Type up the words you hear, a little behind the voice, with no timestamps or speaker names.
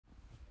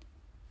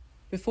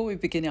Before we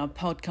begin our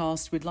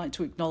podcast, we'd like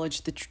to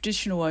acknowledge the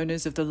traditional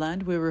owners of the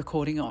land we're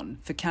recording on.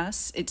 For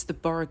Cass, it's the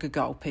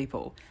Borrigagal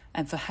people,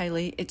 and for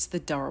Hayley, it's the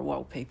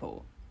Dharawal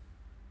people.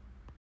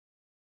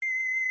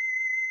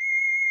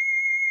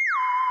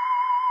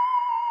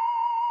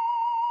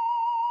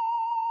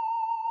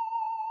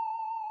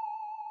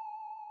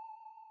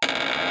 Gotta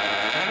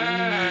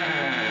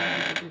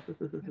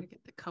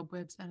get the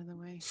cobwebs out of the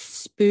way.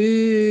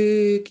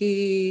 Spooky,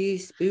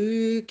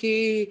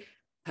 spooky,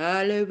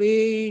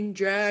 Halloween,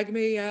 drag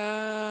me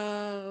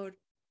out.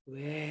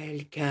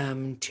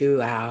 Welcome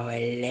to our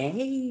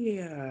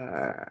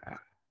lair.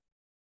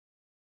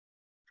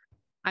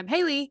 I'm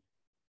Hayley.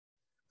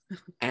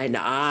 And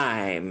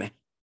I'm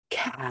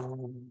Cass.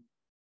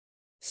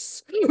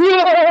 I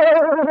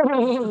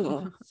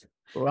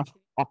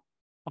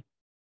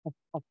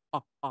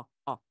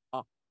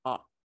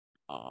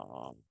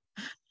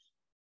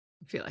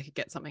feel like I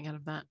get something out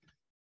of that.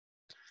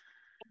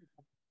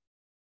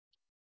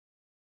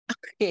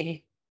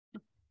 Okay.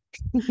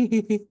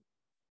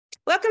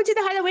 Welcome to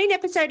the Halloween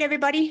episode,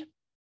 everybody.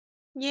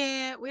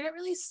 Yeah, we don't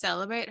really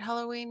celebrate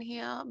Halloween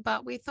here,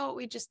 but we thought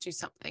we'd just do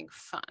something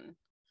fun.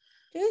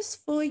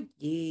 Just for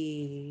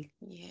you.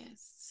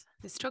 Yes.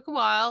 This took a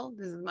while.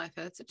 This is my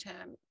first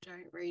attempt.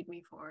 Don't read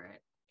me for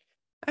it.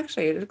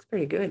 Actually, it looks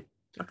pretty good.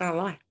 Not gonna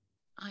lie.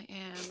 I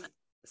am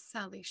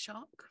Sally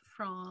Shock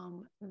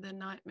from The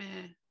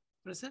Nightmare.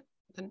 What is it?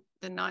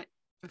 The Night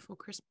Before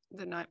Christmas.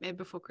 The Nightmare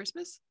Before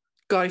Christmas.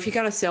 God, if you're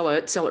gonna sell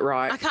it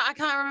right. I can't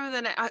remember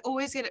the name. I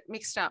always get it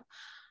mixed up.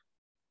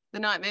 The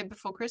Nightmare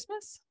Before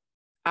Christmas.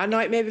 A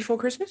Nightmare Before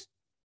Christmas?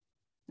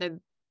 The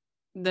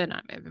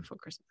Nightmare Before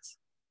Christmas.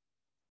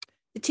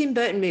 The Tim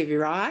Burton movie,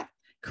 right?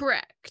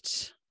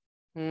 Correct.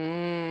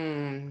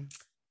 And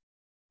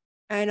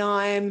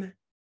I'm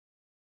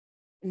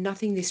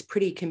Nothing This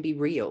Pretty Can Be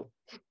Real.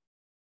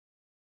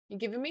 You're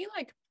giving me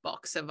like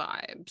boxer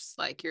vibes.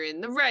 Like you're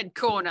in the red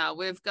corner.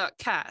 We've got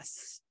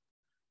Cass.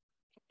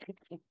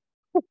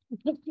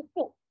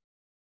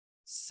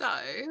 So,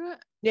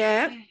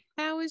 Yeah.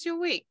 how was your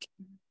week?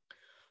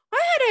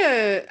 I had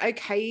a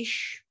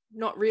okay-ish,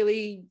 not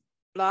really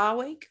blah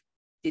week.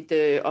 Did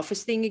the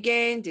office thing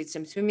again, did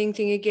some swimming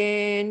thing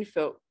again,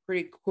 felt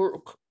pretty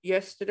cool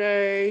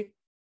yesterday.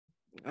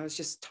 I was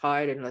just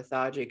tired and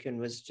lethargic and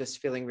was just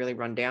feeling really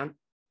run down.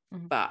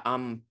 Mm-hmm. But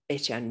I'm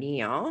better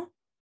now.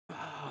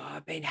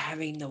 I've been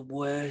having the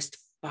worst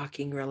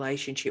fucking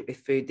relationship with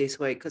food this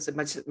week because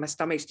my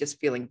stomach's just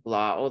feeling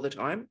blah all the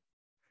time.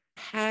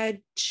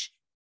 Had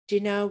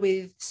dinner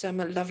with some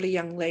lovely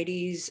young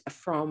ladies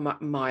from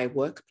my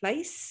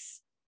workplace.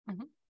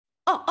 Mm-hmm.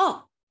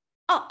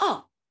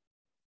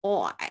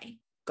 I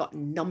got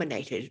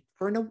nominated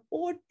for an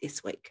award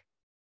this week.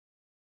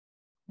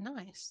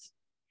 Nice.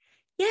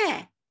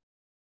 Yeah.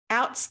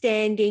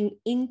 Outstanding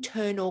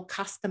internal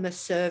customer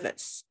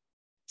service.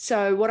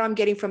 So what I'm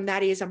getting from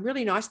that is I'm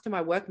really nice to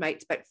my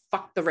workmates, but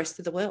fuck the rest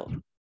of the world.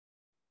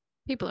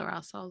 People are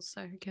assholes,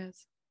 so who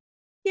cares?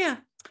 Yeah.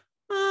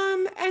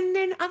 And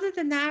then other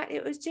than that,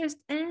 it was just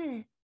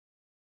It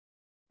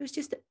was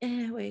just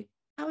a week.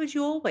 How was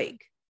your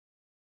week?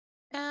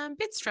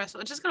 Bit stressful.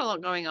 I just got a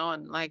lot going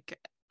on. Like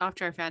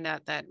after I found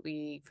out that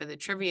for the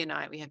trivia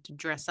night, we have to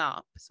dress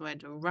up. So I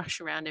had to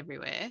rush around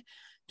everywhere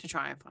to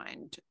try and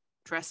find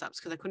dress ups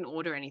because I couldn't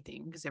order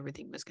anything because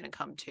everything was going to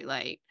come too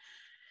late.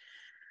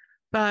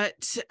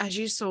 But as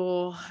you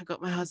saw, I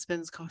got my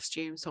husband's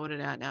costume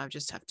sorted out. Now I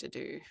just have to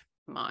do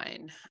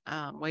mine.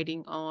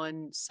 Waiting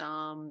on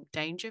some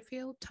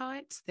Dangerfield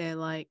tights. They're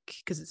like,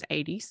 because it's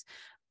 80s,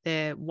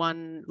 their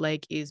one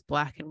leg is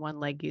black and one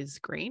leg is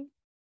green.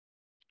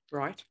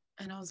 Right.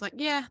 And I was like,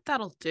 yeah,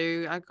 that'll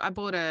do. I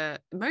bought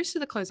most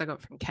of the clothes I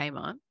got from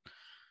Kmart.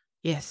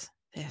 Yes,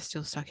 they're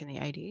still stuck in the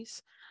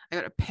 80s.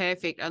 I got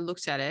I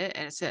looked at it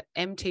and it's an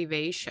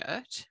MTV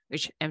shirt,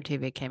 which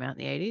MTV came out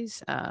in the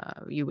 80s.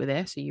 You were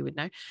there, so you would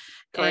know.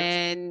 Correct.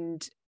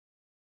 And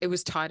it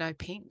was tie-dye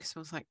pink. So I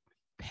was like,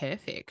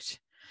 perfect.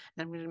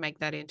 And I'm going to make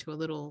that into a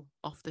little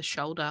off the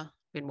shoulder.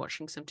 Been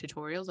watching some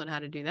tutorials on how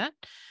to do that.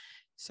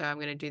 So I'm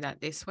going to do that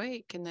this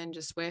week and then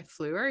just wear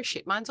fluoro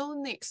shit. Mine's all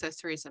in the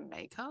accessories and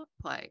makeup.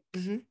 Like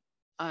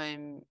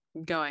I'm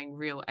going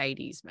real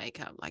 80s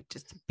makeup, like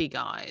just big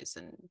eyes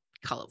and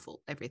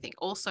colorful everything.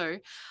 Also,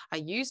 I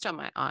used on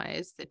my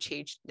eyes the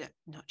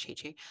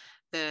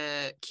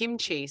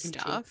kimchi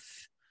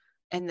stuff,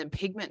 and the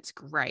pigment's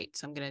great.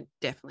 So I'm going to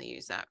definitely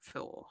use that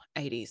for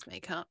 80s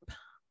makeup.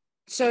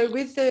 So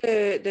with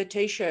the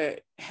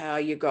t-shirt, how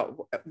you got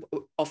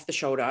off the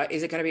shoulder,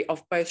 is it going to be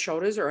off both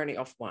shoulders or only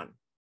off one?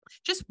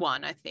 Just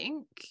one, I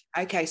think.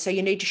 Okay, so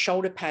you need to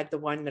shoulder pad the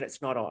one that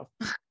it's not off.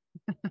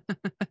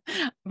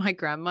 My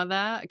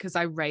grandmother, because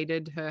I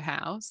raided her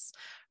house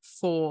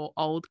for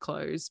old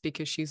clothes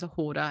because she's a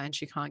hoarder and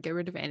she can't get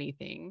rid of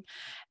anything.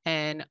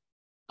 And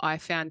I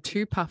found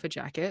 2 puffer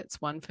jackets,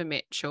 one for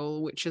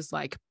Mitchell, which is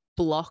like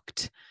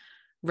blocked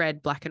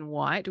red, black and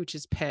white, which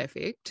is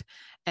perfect.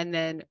 And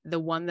then the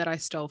one that I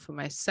stole for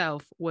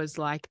myself was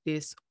like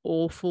this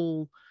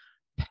awful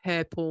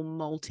purple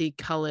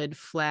multicolored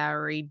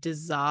flowery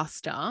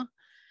disaster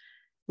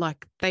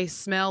Like they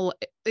smell,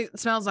 it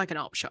smells like an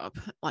op shop,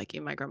 like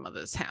in my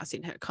grandmother's house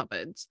in her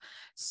cupboards.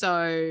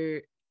 So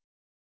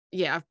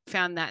yeah, I've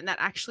found that, and that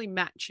actually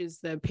matches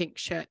the pink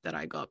shirt that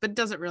I got, but it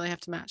doesn't really have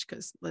to match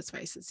because let's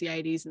face it, it's the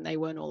 80s and they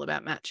weren't all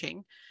about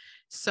matching.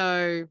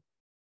 So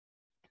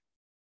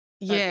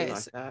Don't be like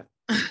yes. that.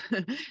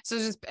 So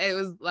it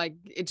was like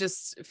it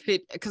just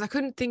fit because I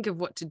couldn't think of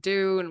what to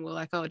do, and we're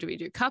like, oh, do we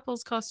do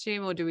couples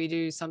costume or do we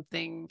do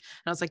something? And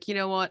I was like, you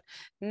know what,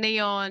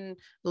 neon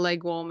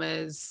leg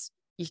warmers,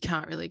 you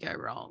can't really go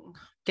wrong.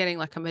 Getting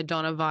like a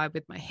Madonna vibe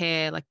with my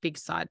hair, like big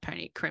side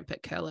pony, crimp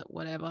it, curl it,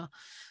 whatever.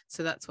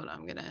 So that's what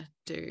I'm gonna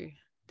do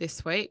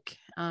this week.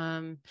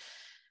 That's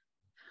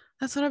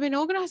what I've been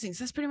organizing.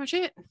 So that's pretty much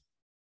it.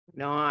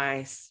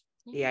 Nice.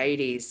 The Yeah.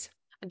 80s.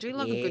 I do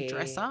love a good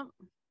dress up.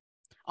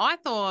 I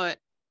thought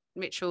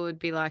Mitchell would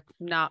be like,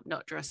 nah,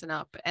 not dressing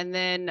up. And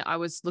then I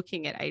was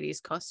looking at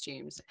 80s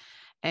costumes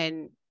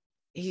and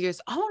he goes,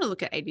 I want to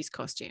look at 80s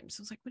costumes.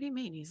 I was like, what do you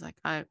mean? He's like,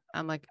 I'm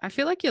like, I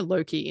feel like you're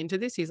low-key into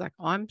this. He's like,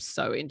 I'm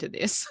so into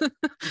this.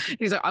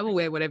 He's like, I will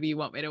wear whatever you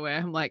want me to wear.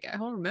 I'm like,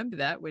 I'll remember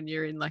that when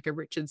you're in like a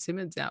Richard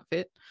Simmons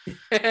outfit.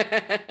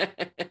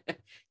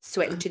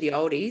 Sweating to the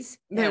oldies.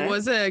 There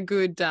was a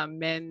good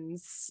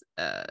men's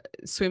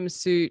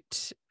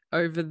swimsuit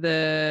over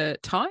the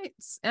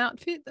tights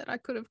outfit that I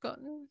could have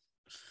gotten.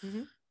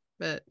 Mm-hmm.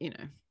 But, you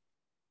know,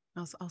 I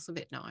was a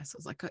bit nice. I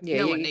was like, Yeah,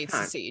 no you one needs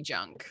can't. to see your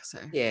junk. So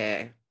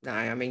Yeah. No,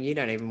 I mean, you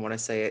don't even want to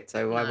see it.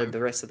 So why No. would the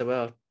rest of the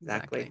world?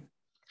 Exactly.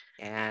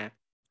 Yeah.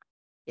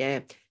 Yeah.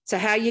 So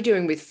how are you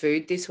doing with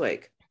food this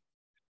week?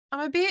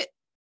 I'm a bit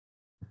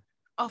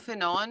off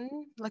and on.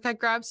 Like I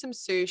grabbed some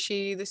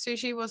sushi. The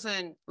sushi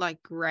wasn't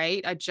like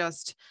great. I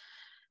just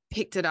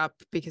picked it up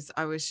because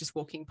I was just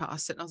walking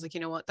past it and I was like, you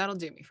know what, that'll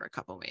do me for a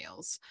couple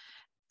meals.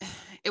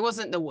 It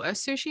wasn't the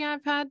worst sushi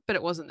I've had, but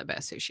it wasn't the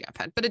best sushi I've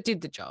had, but it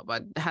did the job.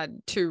 I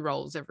had 2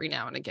 rolls every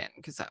now and again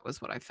because that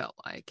was what I felt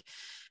like.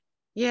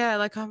 Yeah,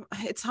 like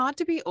it's hard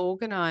to be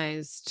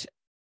organized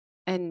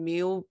and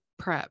meal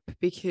prep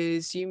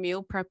because you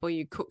meal prep or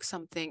you cook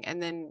something and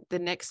then the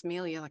next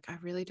meal you're like, I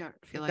really don't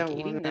feel like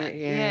eating that.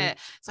 Yeah.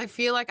 So I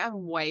feel like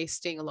I'm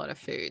wasting a lot of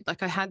food.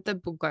 Like I had the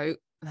bulgogi,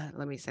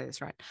 let me say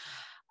this right.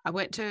 I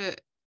went to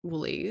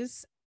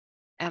Woolies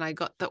and I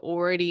got the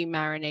already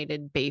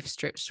marinated beef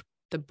strips,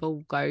 the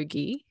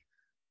bulgogi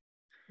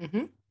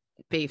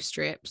beef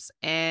strips,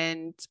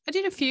 and I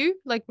did a few,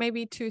 like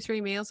maybe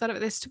 2-3 meals out of it.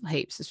 There's still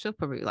heaps. There's still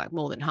probably like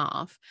more than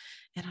half,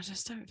 and I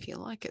just don't feel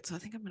like it. So I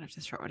think I'm gonna have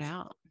to throw it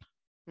out.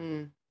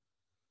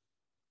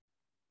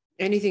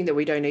 Anything that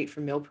we don't eat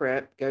from meal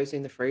prep goes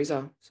in the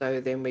freezer,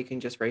 so then we can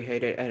just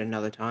reheat it at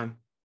another time.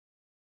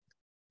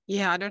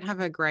 Yeah, I don't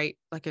have a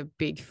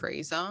big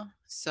freezer,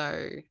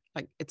 so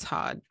like it's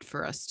hard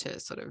for us to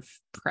sort of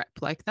prep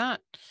like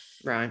that.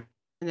 Right.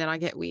 And then I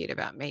get weird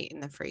about meat in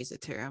the freezer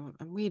too.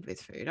 I'm weird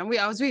with food.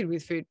 I was weird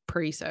with food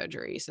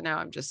pre-surgery, so now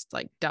I'm just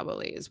like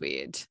doubly as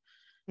weird.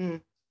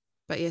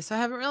 But yes, I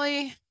haven't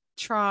really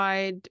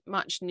tried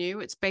much new.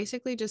 It's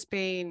basically just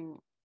been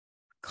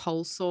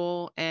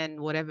coleslaw and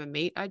whatever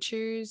meat I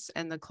choose.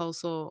 And the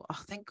coleslaw,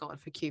 oh, thank God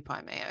for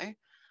Kewpie mayo.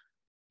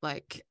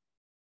 Like,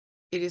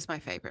 it is my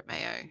favorite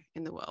mayo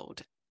in the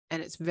world.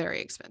 And it's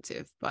very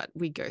expensive, but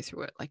we go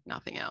through it like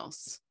nothing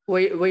else.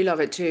 We love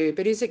it too.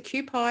 But is it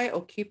Kewpie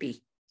or Kewpie?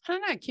 I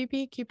don't know,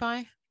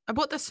 Kewpie. I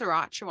bought the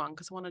sriracha one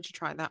because I wanted to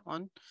try that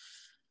one.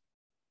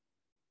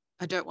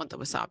 I don't want the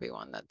wasabi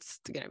one. That's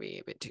going to be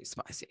a bit too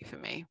spicy for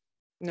me.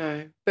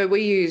 No, but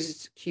we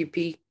use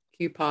Kewpie.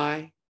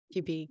 Kewpie.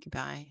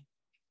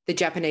 The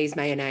Japanese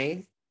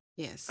mayonnaise.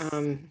 Yes.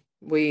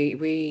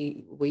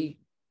 We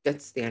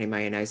that's the only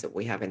mayonnaise that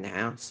we have in the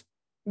house.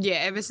 Yeah,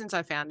 ever since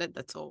I found it,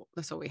 that's all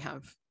we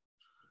have.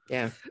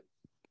 Yeah.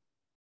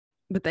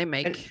 But they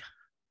make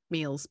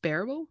meals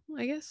bearable,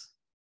 I guess.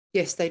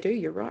 Yes, they do.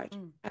 You're right.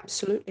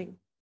 Absolutely.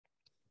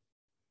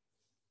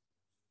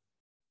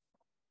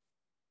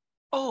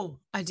 Oh,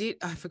 I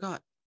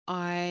forgot.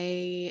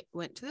 I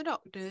went to the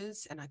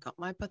doctor's and I got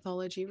my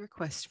pathology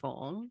request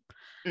form.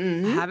 I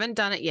haven't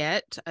done it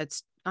yet.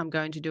 I'm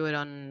going to do it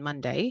on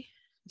Monday.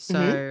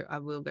 So I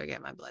will go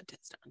get my blood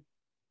test done.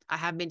 I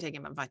have been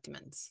taking my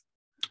vitamins.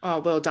 Oh,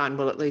 well done.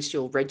 Well, at least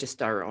you'll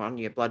register on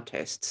your blood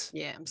tests.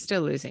 Yeah, I'm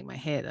still losing my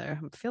hair though.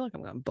 I feel like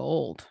I'm going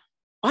bald.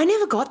 I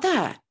never got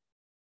that.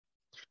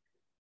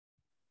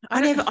 I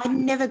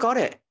never got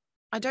it.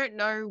 I don't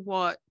know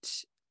what,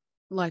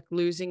 like,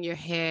 losing your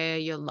hair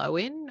you're low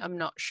in. I'm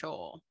not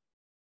sure.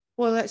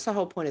 Well, that's the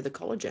whole point of the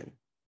collagen.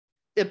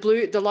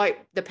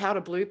 The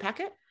powder blue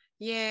packet.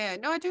 Yeah,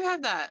 no, I do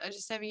have that. I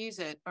just never use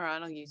it. All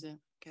right, I'll use it.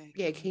 Okay.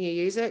 Yeah, can you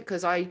use it?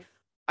 Because I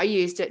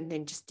used it and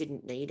then just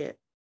didn't need it.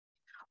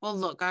 Well,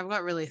 look, I've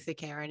got really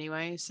thick hair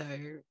anyway, so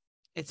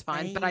it's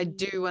fine. But I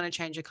do want to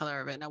change the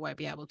color of it, and I won't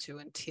be able to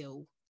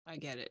until I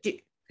get it.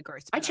 The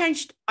growth. I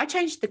changed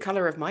the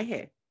color of my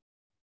hair.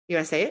 You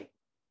want to see it?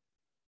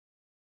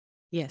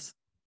 Yes.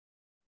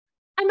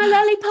 I'm a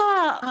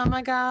lollipop. Oh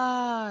my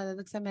God, that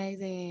looks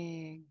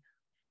amazing.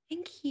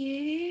 Thank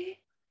you.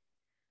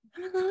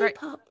 I'm a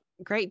lollipop.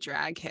 Great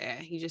drag hair.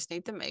 You just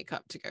need the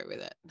makeup to go with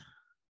it.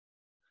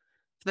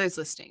 For those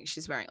listening,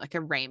 she's wearing like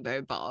a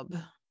rainbow bob.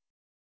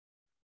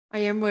 I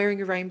am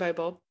wearing a rainbow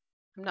bob.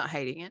 I'm not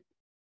hating it.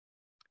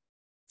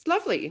 It's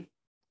lovely.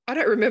 I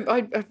don't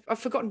remember. I've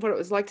forgotten what it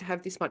was like to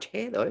have this much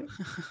hair, though.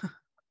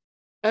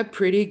 A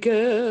pretty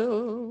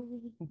girl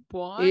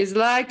What? is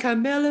like a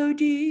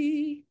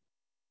melody.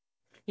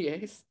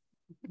 Yes.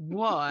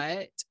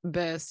 What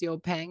burst your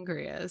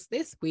pancreas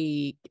this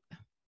week?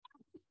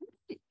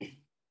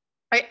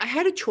 I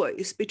had a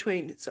choice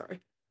between,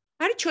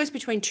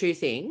 two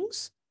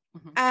things.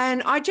 Mhm.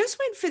 And I just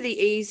went for the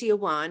easier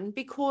one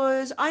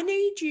because I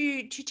need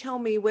you to tell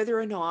me whether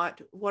or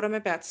not what I'm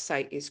about to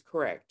say is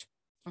correct.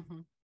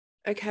 Mhm.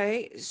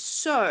 Okay.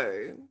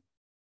 So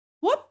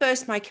what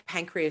burst my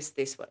pancreas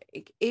this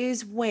week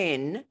is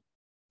when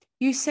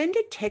you send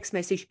a text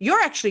message.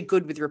 You're actually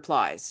good with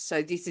replies.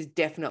 So this is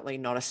definitely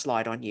not a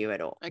slide on you at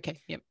all.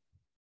 Okay. Yep.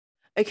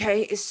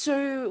 Okay,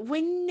 so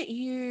when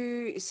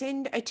you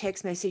send a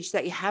text message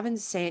that you haven't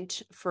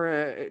sent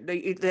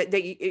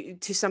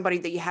to somebody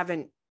that you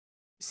haven't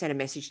sent a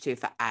message to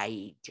for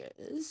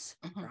ages,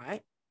 Mhm.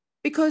 right?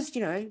 Because,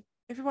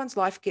 everyone's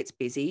life gets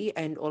busy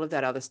and all of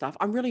that other stuff.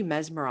 I'm really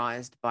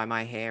mesmerized by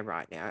my hair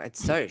right now.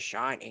 It's so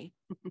shiny.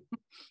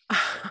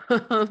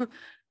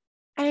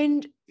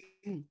 And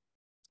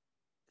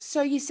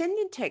so you send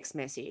a text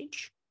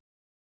message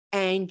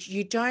and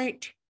you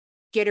don't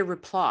get a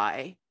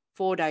reply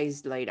 4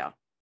 days later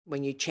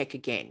when you check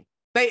again.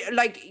 But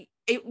like,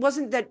 it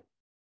wasn't that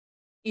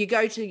you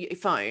go to your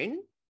phone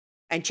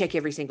and check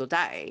every single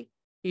day.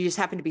 You just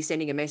happen to be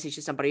sending a message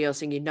to somebody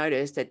else and you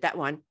notice that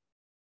one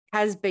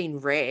has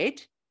been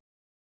read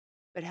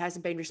but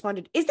hasn't been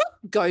responded. Is that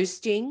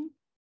ghosting?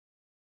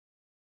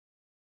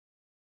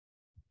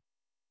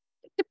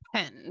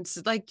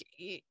 Depends. Like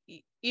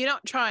you're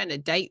not trying to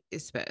date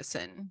this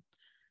person.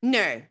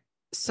 No.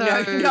 So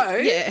no.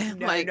 yeah,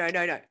 No, like no. I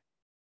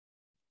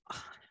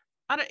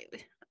don't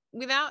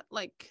without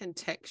like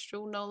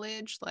contextual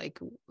knowledge, like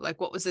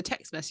what was the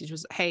text message?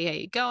 Was it, hey, how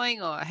you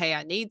going? Or hey,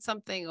 I need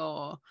something,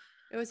 or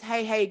It was,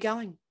 hey, how you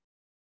going?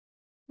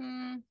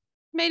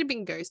 May have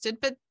been ghosted,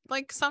 but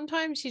like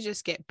sometimes you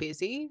just get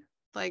busy.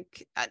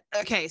 Like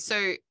okay,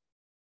 so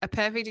a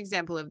perfect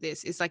example of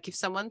this is like if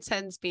someone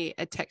sends me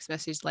a text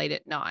message late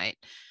at night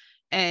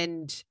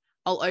and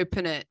I'll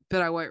open it,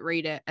 but I won't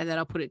read it, and then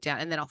I'll put it down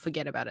and then I'll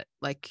forget about it.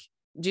 Like,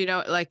 do you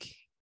know, like,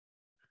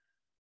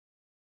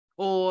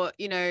 or,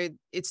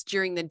 it's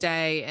during the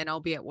day and I'll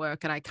be at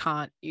work and I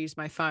can't use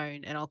my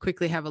phone and I'll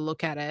quickly have a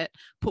look at it,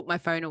 put my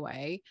phone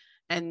away,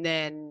 and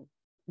then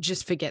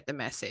just forget the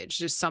message.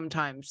 Just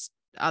sometimes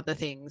other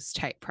things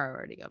take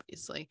priority,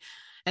 obviously.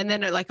 And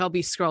then I'll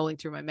be scrolling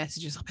through my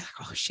messages. I'll be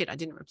like, oh shit, I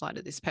didn't reply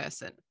to this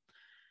person.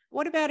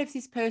 What about if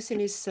this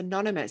person is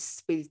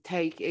synonymous with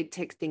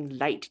texting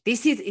late?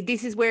 This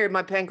is where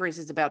my pancreas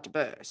is about to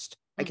burst.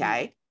 Okay.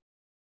 Mm-hmm.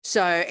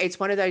 So it's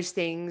one of those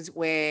things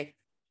where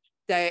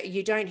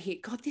you don't hear,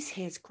 God, this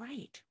hair's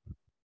great.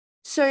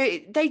 So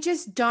they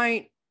just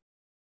don't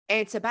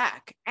answer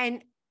back.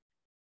 And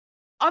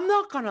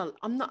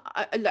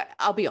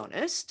I'll be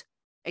honest.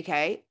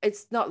 Okay.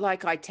 It's not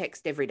like I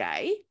text every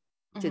day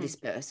to this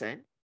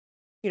person.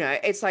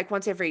 It's like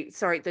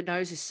the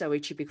nose is so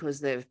itchy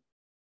because the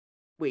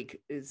wig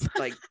is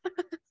like,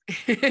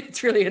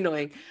 it's really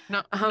annoying.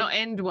 Not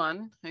end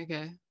one.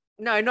 Okay.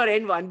 No, not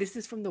end one. This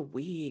is from the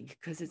wig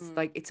because it's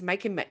like, it's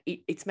making me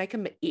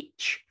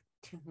itch.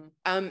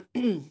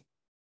 Mm-hmm.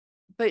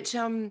 But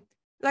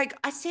like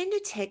I send a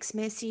text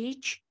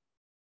message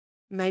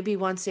maybe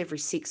once every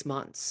 6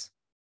 months.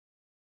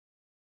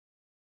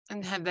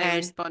 And have they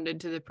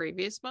responded to the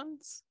previous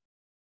ones?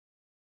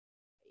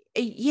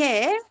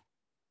 Yeah,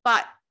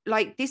 but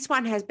like this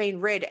one has been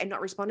read and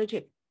not responded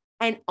to.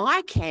 And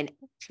I can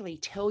actually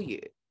tell you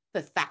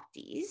the fact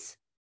is,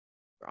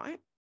 right,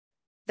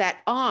 that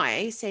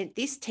I sent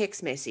this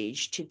text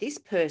message to this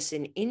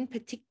person in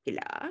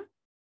particular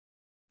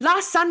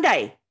last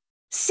Sunday,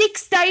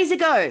 6 days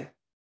ago.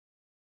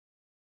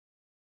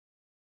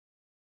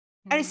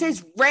 And it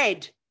says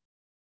read.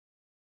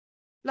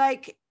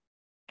 Like,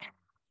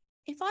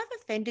 if I've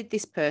offended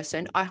this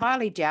person, I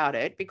highly doubt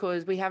it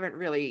because we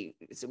haven't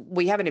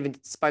even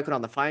spoken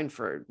on the phone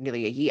for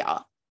nearly a year.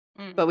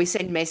 But we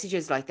send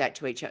messages like that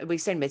to each other. We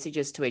send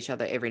messages to each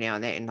other every now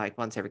and then, like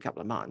once every couple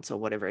of months or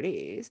whatever it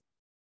is.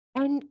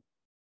 And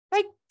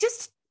like,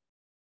 just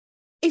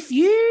if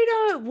you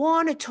don't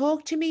want to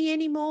talk to me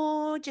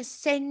anymore,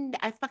 just send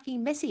a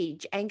fucking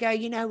message and go,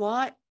 you know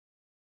what?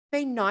 It's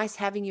been nice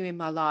having you in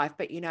my life,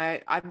 but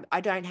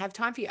I don't have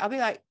time for you. I'll be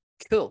like,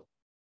 cool.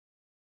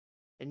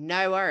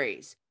 No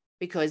worries.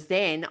 Because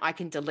then I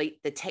can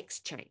delete the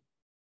text chain,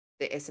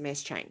 the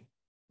SMS chain.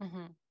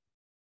 Mm-hmm.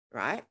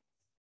 Right?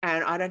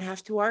 And I don't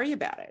have to worry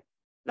about it.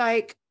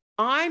 Like,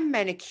 I'm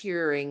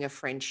manicuring a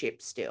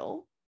friendship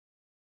still.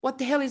 What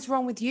the hell is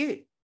wrong with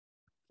you?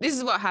 This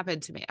is what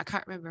happened to me. I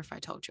can't remember if I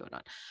told you or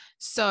not.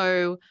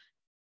 So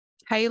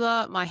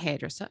Taylor, my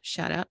hairdresser,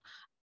 shout out,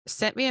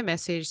 sent me a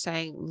message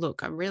saying,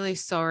 look, I'm really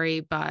sorry,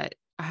 but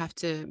I have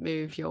to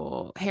move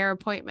your hair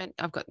appointment.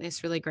 I've got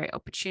this really great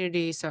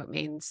opportunity. So it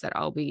means that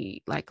I'll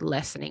be like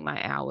lessening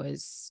my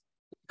hours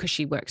because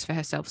she works for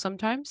herself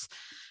sometimes.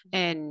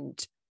 And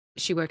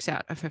she works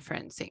out of her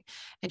friend's thing.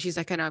 And she's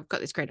like, and I've got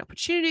this great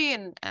opportunity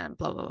and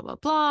blah, blah, blah, blah,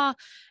 blah.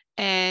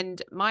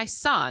 And my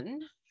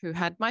son, who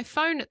had my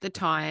phone at the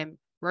time,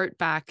 wrote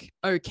back,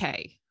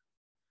 okay.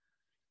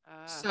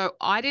 So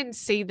I didn't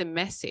see the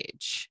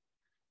message.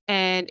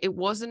 And it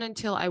wasn't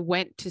until I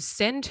went to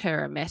send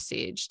her a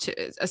message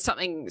to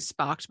something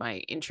sparked my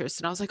interest.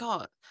 And I was like,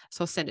 oh,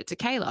 so I'll send it to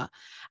Kayla.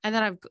 And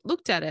then I've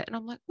looked at it and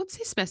I'm like, what's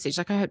this message?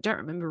 Like, I don't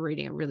remember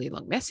reading a really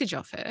long message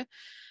off her.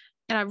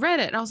 And I read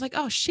it and I was like,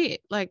 oh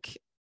shit, like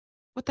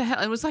what the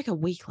hell? It was like a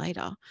week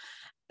later.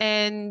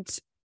 And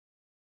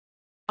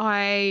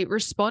I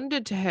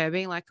responded to her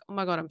being like, oh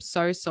my God, I'm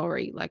so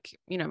sorry. Like,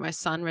 you know, my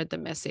son read the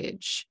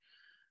message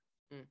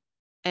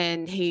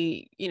and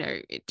he, you know,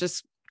 it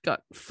just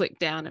got flicked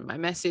down in my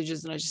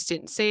messages and I just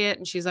didn't see it.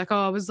 And she's like,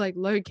 oh, I was like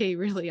low key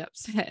really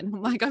upset. And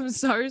I'm like, I'm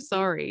so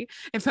sorry.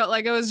 It felt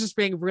like I was just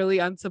being really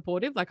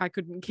unsupportive. Like I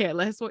couldn't care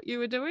less what you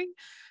were doing.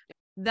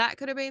 That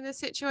could have been the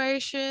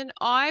situation.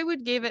 I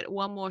would give it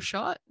one more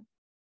shot.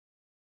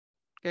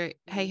 Go,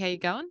 hey, how you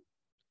going?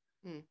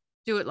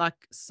 Do it like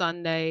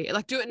Sunday,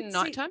 like do it in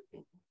nighttime.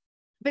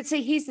 But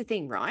see, here's the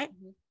thing, right?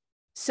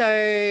 So,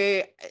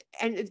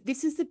 and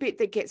this is the bit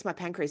that gets my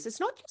pancreas. It's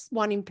not just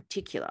one in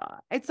particular.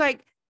 It's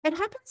like, it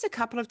happens a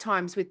couple of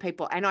times with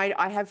people. And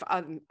I have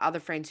other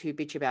friends who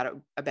bitch about it,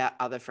 about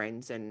other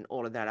friends and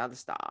all of that other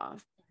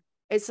stuff.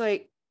 It's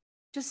like,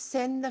 just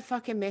send the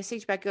fucking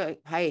message back. Go,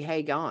 hey, how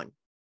you going?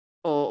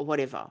 Or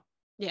whatever.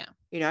 Yeah.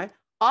 You know,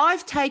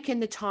 I've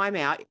taken the time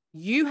out.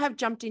 You have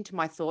jumped into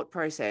my thought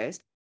process.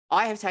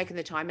 I have taken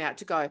the time out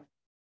to go,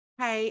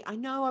 hey, I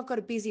know I've got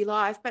a busy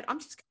life, but I'm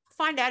just going to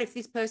find out if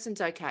this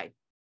person's okay.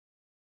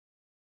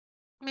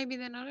 Maybe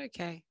they're not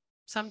okay.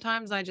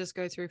 Sometimes I just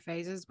go through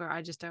phases where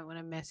I just don't want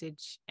to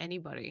message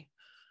anybody.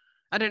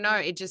 I don't know.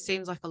 It just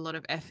seems like a lot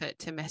of effort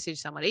to message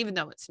someone, even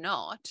though it's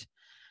not.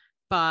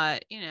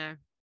 But, you know,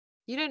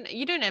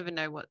 you don't ever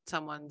know what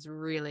someone's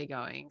really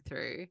going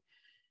through.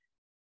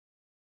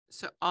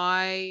 So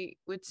I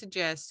would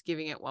suggest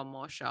giving it one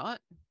more shot.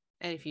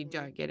 And if you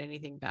don't get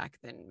anything back,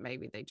 then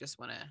maybe they just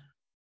want to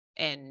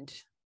end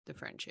the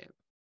friendship.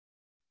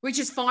 Which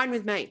is fine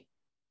with me.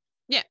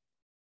 Yeah.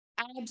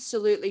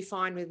 Absolutely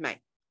fine with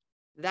me.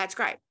 That's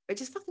great. But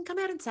just fucking come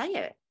out and say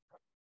it.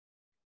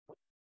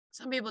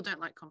 Some people don't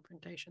like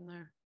confrontation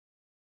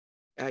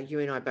though.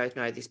 You and I both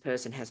know this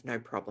person has no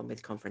problem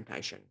with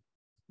confrontation.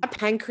 A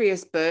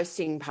pancreas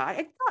bursting part,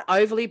 it's not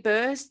overly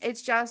burst.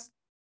 It's just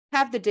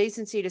have the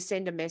decency to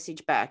send a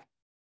message back.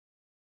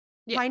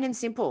 Yeah. Plain and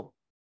simple.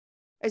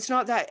 It's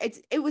not that.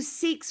 It was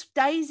 6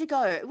 days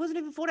ago. It wasn't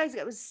even 4 days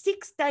ago. It was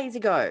 6 days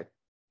ago.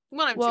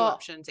 One of two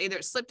options. Either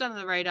it slipped under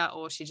the radar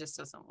or she just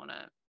doesn't want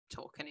to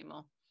talk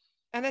anymore.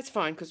 And that's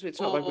fine because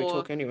it's not like we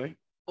talk anyway.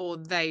 Or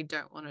they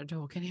don't want to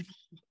talk anymore.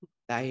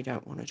 They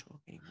don't want to talk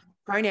anymore.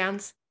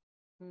 Pronouns.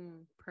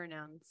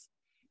 Pronouns.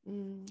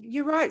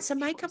 You're right. So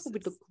makeup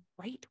would look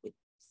great with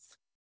this.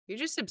 You're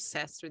just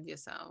obsessed with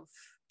yourself.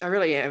 I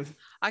really am.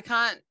 I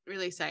can't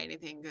really say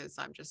anything because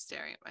I'm just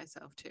staring at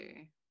myself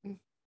too.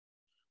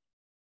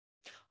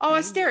 Oh,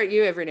 I stare at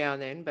you every now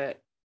and then,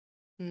 but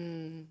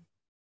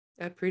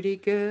a pretty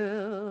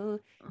girl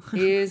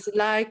is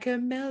like a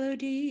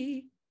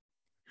melody.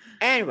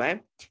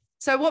 Anyway,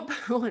 so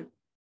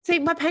see,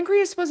 my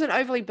pancreas wasn't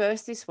overly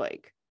burst this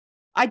week.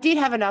 I did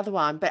have another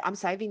one, but I'm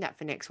saving that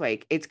for next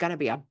week. It's going to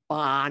be a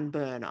barn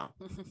burner.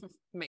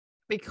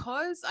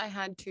 Because I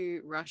had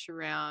to rush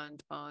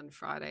around on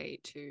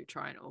Friday to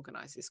try and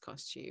organize this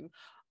costume,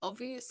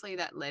 obviously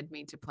that led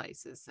me to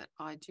places that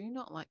I do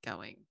not like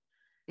going.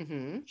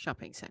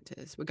 Shopping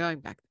centers. We're going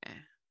back there.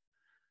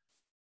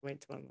 Went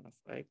to one last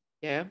week.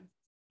 Yeah.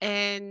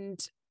 And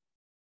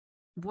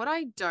what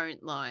I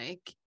don't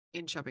like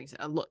in shopping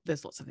centers,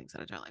 there's lots of things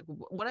that I don't like.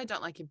 What I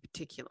don't like in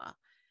particular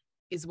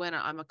is when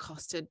I'm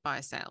accosted by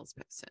a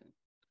salesperson.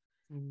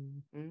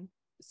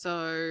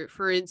 So,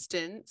 for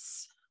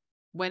instance,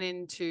 went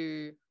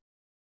into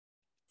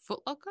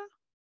Foot Locker,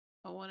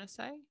 I want to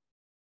say,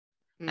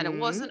 and it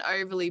wasn't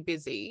overly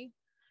busy,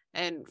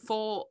 and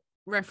 4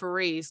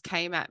 referees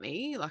came at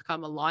me like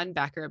I'm a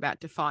linebacker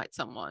about to fight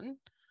someone.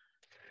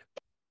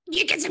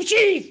 You get some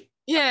shoes.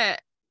 Yeah.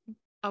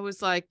 I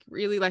was like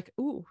really like,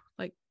 ooh,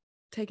 like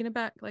taken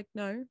aback. Like,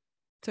 no,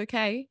 it's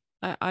okay.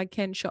 I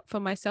can shop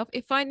for myself.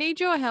 If I need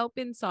your help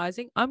in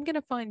sizing, I'm going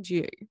to find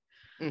you.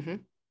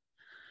 And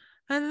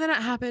then it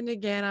happened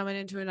again. I went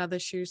into another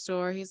shoe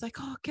store. He's like,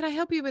 oh, can I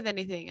help you with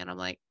anything? And I'm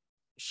like,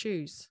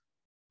 shoes.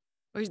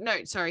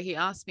 No, sorry. He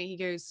asked me, he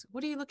goes,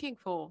 what are you looking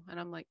for? And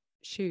I'm like,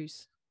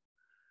 shoes.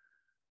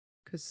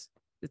 Because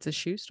it's a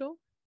shoe store.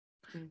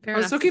 I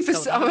was looking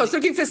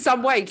for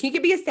Subway. Can you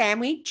give me a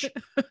sandwich?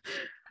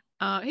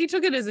 He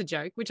took it as a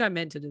joke, which I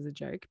meant it as a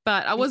joke,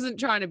 but I wasn't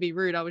trying to be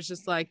rude. I was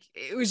just like,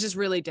 it was just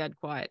really dead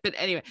quiet. But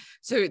anyway,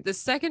 so the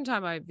second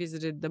time I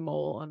visited the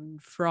mall on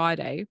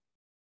Friday,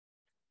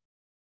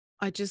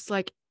 I just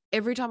like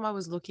every time I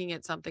was looking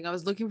at something, I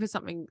was looking for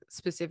something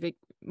specific,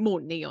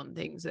 more neon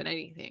things than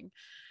anything.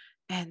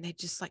 And they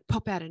just like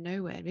pop out of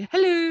nowhere and be,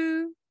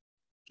 hello,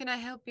 can I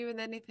help you with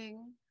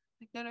anything?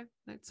 Like, no,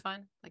 it's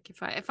fine. Like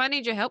if I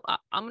need your help,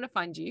 I'm gonna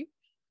find you.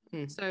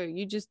 So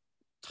you just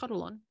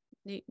toddle on,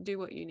 do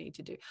what you need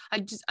to do.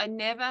 I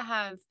never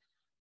have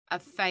a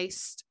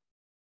face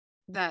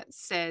that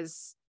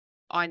says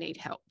I need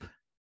help.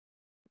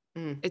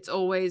 It's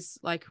always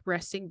like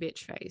resting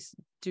bitch face.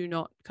 Do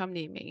not come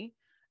near me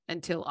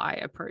until I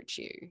approach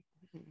you.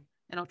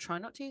 And I'll try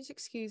not to use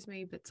excuse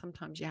me, but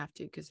sometimes you have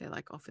to because they're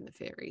like off in the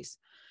fairies.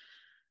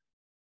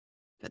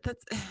 But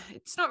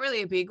it's not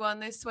really a big one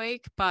this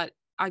week, but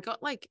I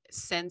got like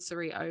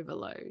sensory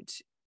overload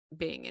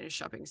being in a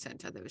shopping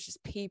center. There was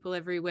just people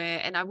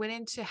everywhere. And I went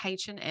into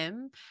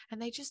H&M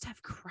and they just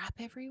have crap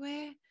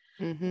everywhere.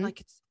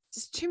 Like it's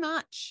just too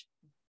much.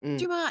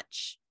 Too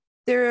much.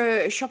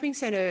 There are shopping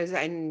centers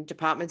and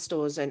department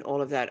stores and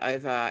all of that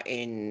over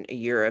in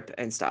Europe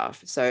and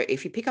stuff. So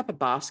if you pick up a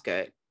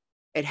basket,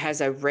 it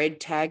has a red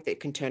tag that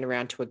can turn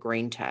around to a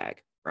green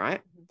tag,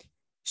 right?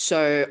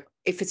 So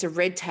if it's a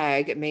red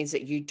tag, it means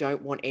that you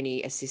don't want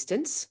any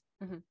assistance.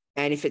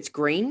 And if it's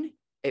green,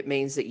 it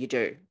means that you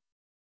do.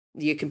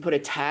 You can put a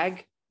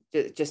tag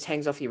that just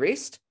hangs off your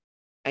wrist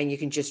and you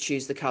can just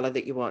choose the color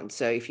that you want.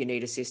 So if you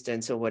need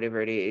assistance or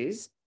whatever it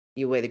is,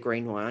 you wear the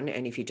green one.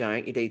 And if you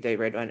don't, you do the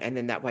red one. And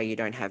then that way you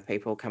don't have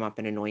people come up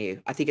and annoy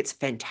you. I think it's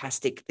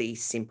fantastic, the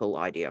simple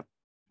idea.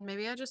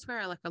 Maybe I just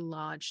wear like a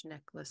large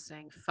necklace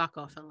saying fuck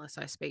off unless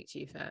I speak to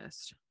you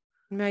first.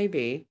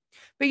 Maybe.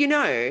 But you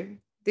know,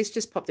 this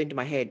just popped into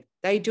my head.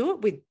 They do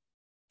it with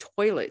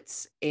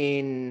toilets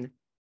in,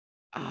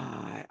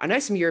 I know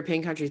some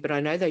European countries, but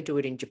I know they do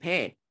it in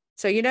Japan.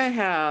 So you know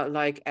how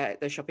like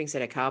at the shopping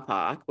center car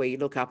park where you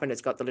look up and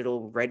it's got the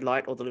little red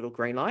light or the little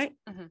green light?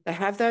 They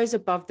have those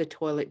above the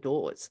toilet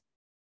doors.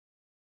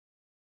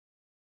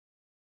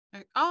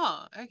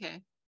 Oh,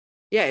 okay.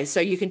 Yeah, so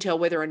you can tell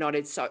whether or not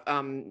it's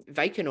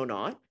vacant or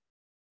not.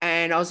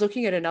 And I was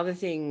looking at another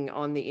thing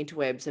on the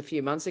interwebs a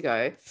few months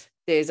ago.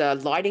 There's a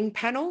lighting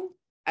panel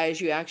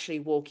as you actually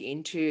walk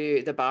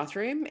into the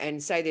bathroom,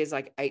 and say there's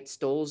like 8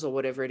 stalls or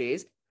whatever it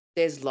is.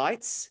 There's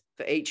lights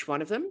for each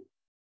one of them,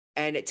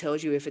 and it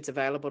tells you if it's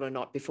available or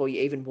not before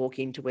you even walk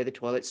into where the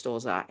toilet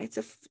stalls are. It's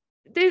a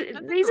great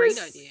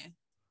idea.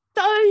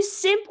 So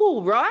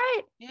simple,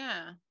 right?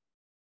 Yeah.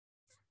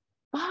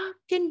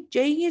 Fucking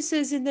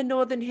geniuses in the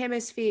Northern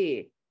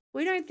Hemisphere.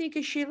 We don't think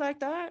of shit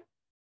like that.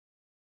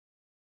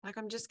 Like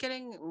I'm just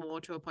getting more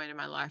to a point in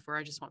my life where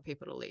I just want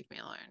people to leave me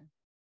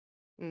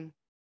alone.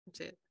 That's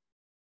it.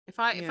 If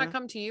I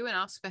come to you and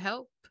ask for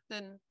help,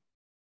 then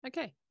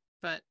okay.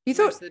 But most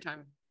of the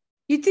time.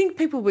 You'd think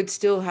people would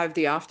still have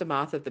the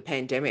aftermath of the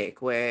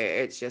pandemic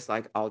where it's just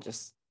like, I'll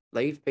just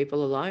leave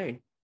people alone.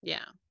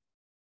 Yeah.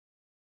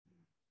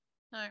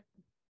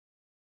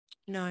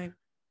 No.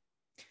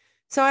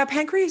 So our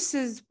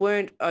pancreases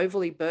weren't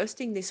overly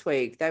bursting this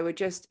week. They were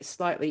just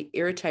slightly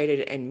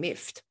irritated and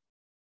miffed.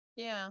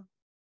 Yeah.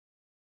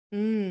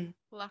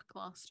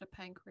 Lackluster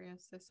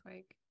pancreas this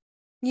week.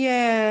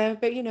 Yeah,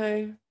 but you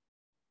know,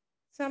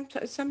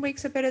 some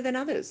weeks are better than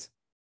others.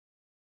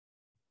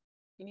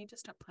 You need to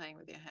stop playing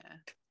with your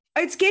hair.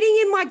 It's getting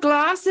in my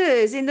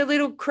glasses, in the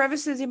little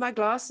crevices in my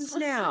glasses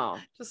now.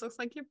 Just looks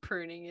like you're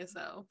pruning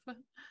yourself.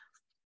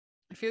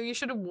 I feel you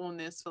should have worn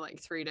this for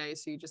like 3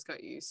 days so you just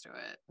got used to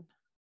it.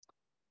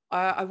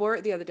 I wore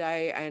it the other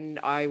day and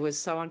I was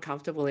so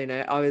uncomfortable in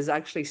it. I was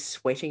actually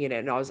sweating in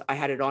it, and I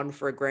had it on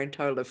for a grand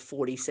total of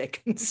 40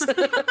 seconds.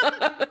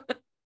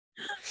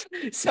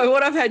 So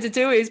what I've had to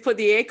do is put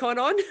the aircon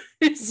on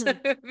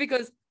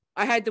because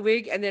I had the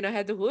wig and then I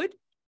had the hood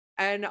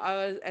and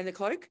the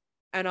cloak,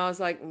 and I was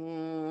like,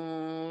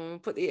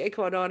 put the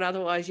aircon on,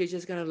 otherwise you're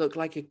just going to look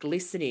like you're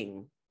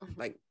glistening,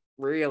 like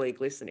really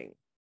glistening.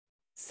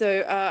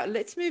 So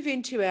let's move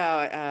into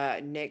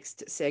our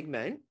next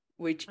segment,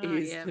 which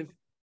is the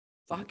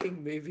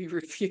fucking movie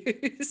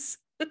reviews.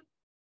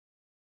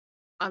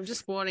 I'm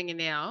just warning you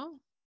now.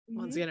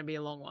 One's going to be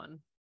a long one.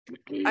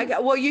 Okay,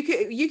 well,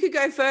 you could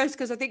go first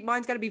because I think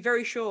mine's going to be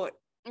very short.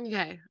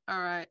 Okay,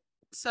 all right.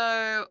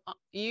 So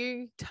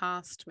you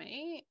tasked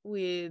me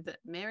with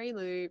Mary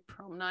Lou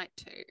Prom Night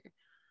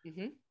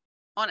 2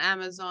 on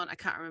Amazon. I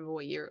can't remember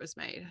what year it was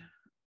made.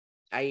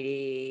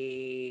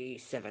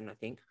 87, I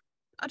think.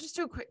 I'll just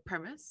do a quick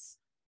premise.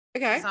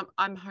 Okay.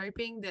 I'm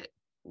hoping that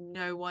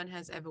no one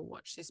has ever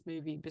watched this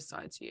movie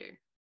besides you.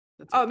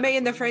 Me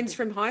and the friends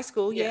from high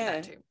school. Yeah.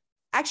 That too.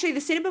 Actually,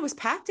 the cinema was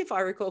packed, if I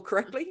recall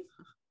correctly.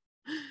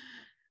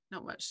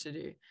 Not much to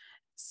do.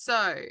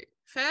 So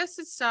first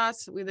it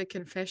starts with a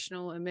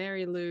confessional and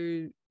Mary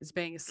Lou is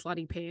being a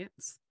slutty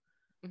pants.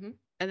 And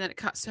then it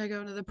cuts to her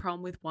going to the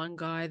prom with one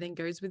guy, then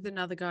goes with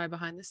another guy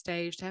behind the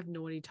stage to have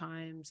naughty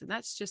times. And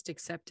that's just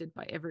accepted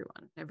by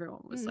everyone.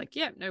 Everyone was like,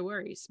 yeah, no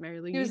worries, Mary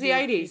Lou. It was the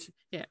 80s.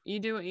 You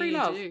do what you Free need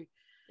love. to do.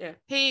 Yeah.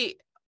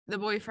 The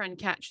boyfriend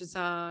catches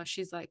her.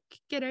 She's like,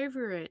 get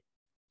over it.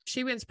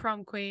 She wins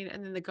prom queen,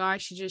 and then the guy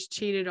she just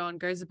cheated on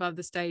goes above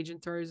the stage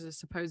and throws a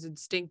supposed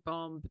stink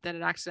bomb, but then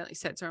it accidentally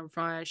sets her on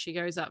fire. She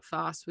goes up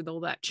fast with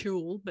all that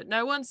tulle, but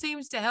no one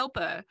seems to help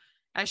her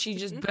as she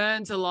just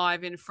burns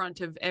alive in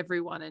front of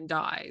everyone and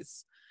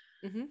dies.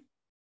 Mm-hmm.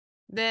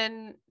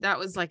 Then that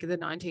was like the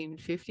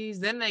 1950s.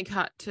 Then they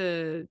cut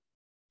to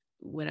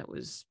when it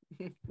was,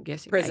 I'm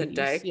guessing, present 80s.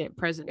 day. Yeah,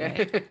 present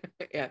day.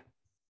 Yeah.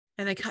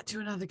 And they cut to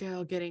another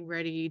girl getting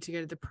ready to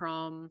go to the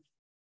prom.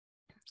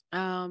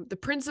 The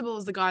principal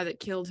is the guy that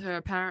killed her.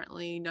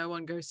 Apparently, no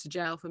one goes to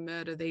jail for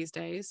murder these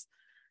days.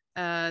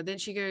 Then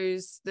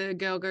the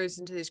girl goes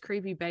into this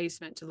creepy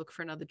basement to look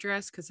for another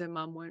dress because her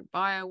mum won't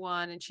buy her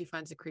one. And she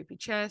finds a creepy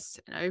chest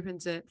and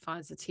opens it,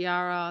 finds the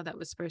tiara that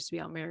was supposed to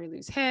be on Mary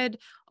Lou's head.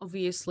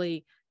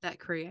 Obviously, that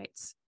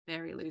creates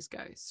Mary Lou's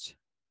ghost.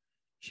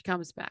 She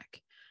comes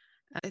back.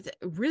 It's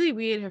really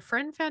weird. Her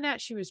friend found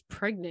out she was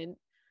pregnant.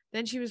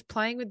 Then she was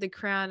playing with the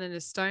crown and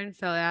a stone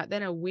fell out.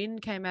 Then a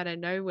wind came out of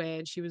nowhere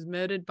and she was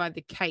murdered by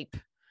the cape.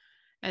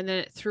 And then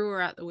it threw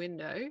her out the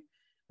window.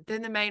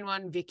 Then the main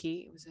one,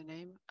 Vicky, was her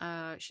name.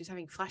 She's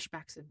having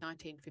flashbacks of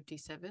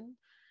 1957.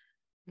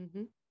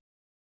 Mm-hmm.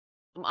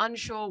 I'm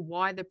unsure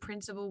why the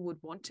principal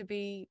would want to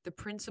be the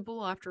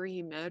principal after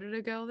he murdered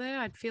a girl there.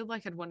 I'd feel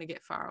like I'd want to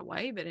get far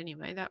away. But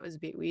anyway, that was a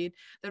bit weird.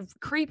 The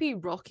creepy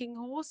rocking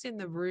horse in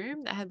the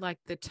room that had like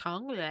the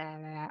tongue.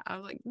 I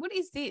was like, what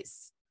is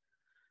this?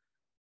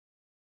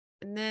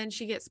 And then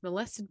she gets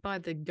molested by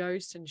the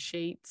ghost and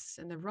sheets,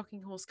 and the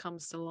rocking horse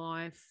comes to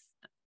life.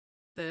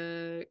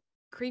 The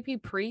creepy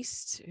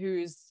priest,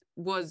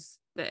 was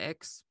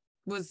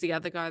the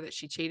other guy that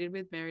she cheated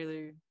with, Mary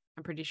Lou,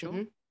 I'm pretty sure.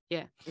 Mm-hmm.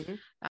 Yeah. Mm-hmm.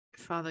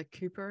 Father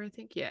Cooper, I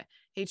think. Yeah.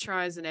 He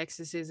tries an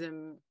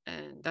exorcism,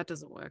 and that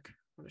doesn't work.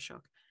 What a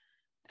shock.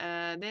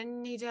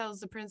 Then he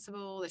tells the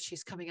principal that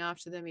she's coming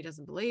after them. He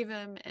doesn't believe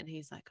him, and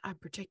he's like, I'm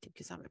protected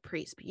because I'm a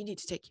priest, but you need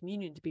to take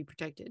communion to be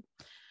protected.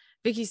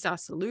 Vicky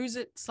starts to lose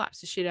it,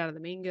 slaps the shit out of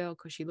the mean girl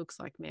because she looks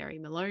like Mary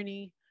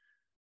Maloney.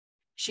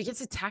 She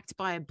gets attacked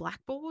by a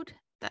blackboard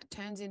that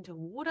turns into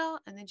water,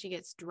 and then she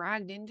gets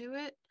dragged into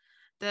it.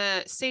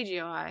 The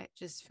CGI,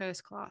 just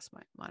first class,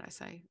 might I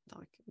say.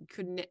 Like,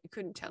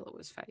 couldn't tell it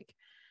was fake.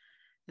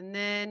 And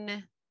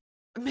then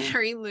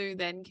Mary Lou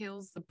then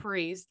kills the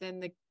priest. Then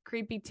the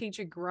creepy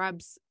teacher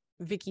grabs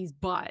Vicky's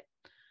butt.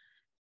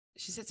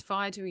 She sets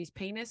fire to his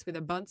penis with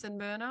a Bunsen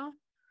burner.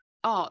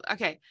 Oh,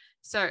 okay.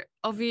 So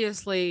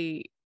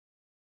obviously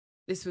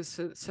this was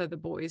so the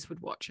boys would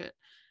watch it.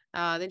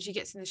 Then she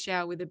gets in the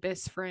shower with her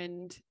best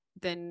friend.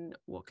 Then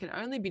what can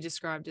only be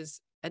described as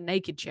a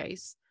naked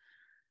chase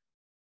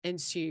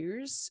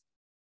ensues.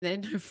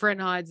 Then her friend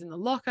hides in the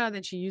locker.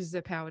 Then she uses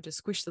her power to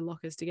squish the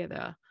lockers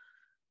together.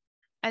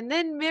 And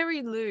then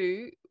Mary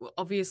Lou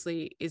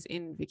obviously is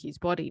in Vicky's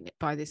body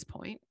by this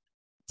point.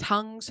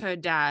 Tongues her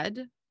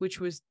dad, which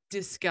was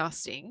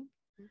disgusting.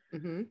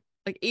 Mm-hmm.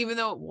 Like, even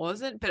though it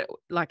wasn't, but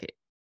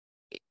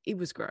it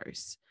was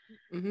gross.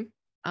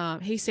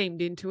 Mm-hmm. He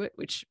seemed into it,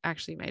 which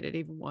actually made it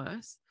even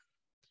worse.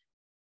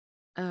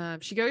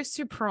 She goes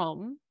to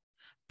prom,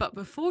 but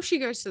before she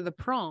goes to the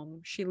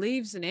prom, she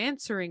leaves an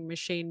answering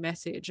machine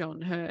message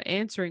on her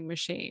answering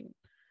machine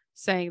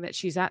saying that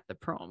she's at the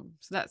prom.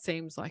 So that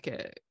seems like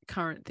a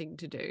current thing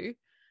to do.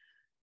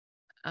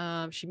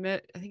 I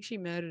think she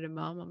murdered her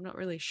mum. I'm not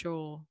really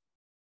sure.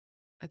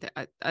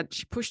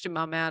 She pushed her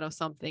mum out or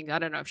something. I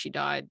don't know if she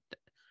died.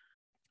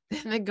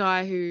 Then the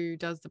guy who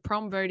does the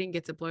prom voting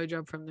gets a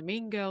blowjob from the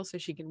mean girl so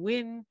she can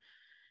win.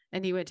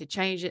 And he went to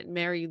change it, and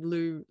Mary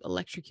Lou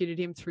electrocuted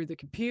him through the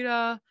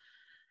computer.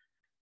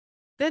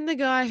 Then the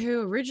guy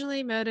who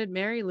originally murdered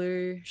Mary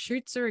Lou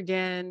shoots her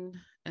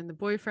again. And the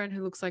boyfriend,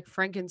 who looks like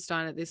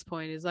Frankenstein at this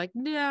point, is like,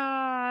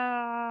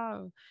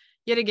 no.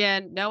 Yet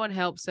again, no one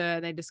helps her,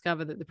 and they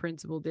discover that the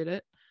principal did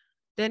it.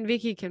 Then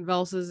Vicky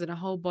convulses, and a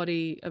whole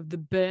body of the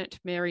burnt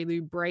Mary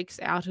Lou breaks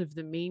out of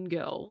the mean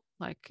girl,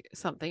 like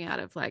something out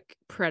of like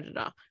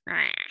Predator.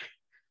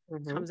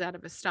 Mm-hmm. Comes out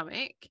of her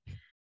stomach.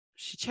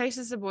 She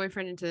chases the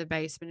boyfriend into the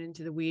basement,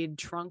 into the weird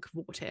trunk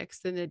vortex.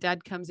 Then the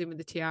dad comes in with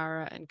the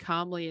tiara and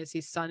calmly, as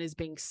his son is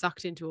being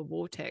sucked into a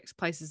vortex,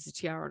 places the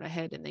tiara on her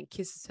head and then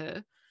kisses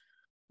her.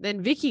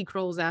 Then Vicky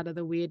crawls out of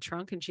the weird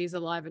trunk and she's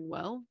alive and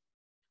well.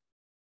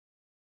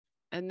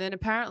 And then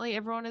apparently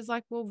everyone is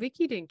like, well,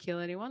 Vicky didn't kill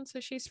anyone, so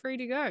she's free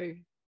to go.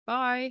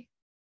 Bye.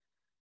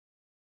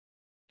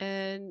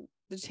 And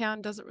the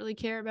town doesn't really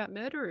care about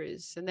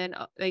murderers. And then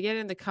they get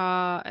in the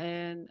car,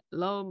 and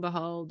lo and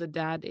behold, the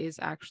dad is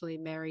actually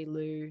Mary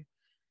Lou.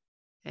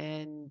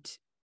 And,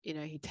 you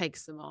know, he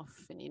takes them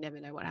off, and you never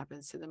know what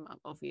happens to them.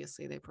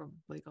 Obviously, they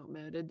probably got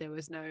murdered. There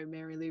was no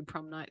Mary Lou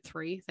Prom Night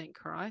 3, thank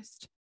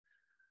Christ.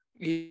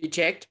 You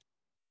checked?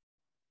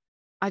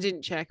 I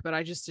didn't check, but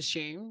I just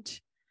assumed.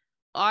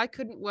 I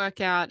couldn't work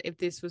out if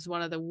this was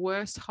one of the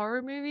worst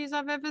horror movies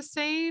I've ever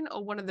seen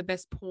or one of the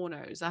best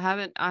pornos. I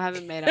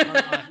haven't made up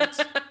my mind.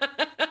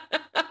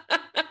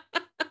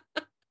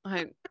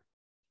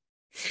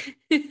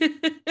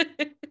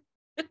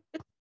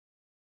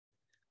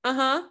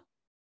 Uh-huh.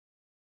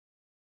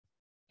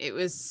 It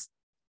was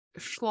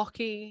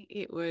schlocky.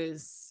 It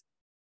was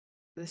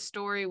The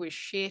story was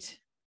shit.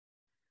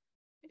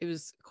 It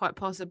was quite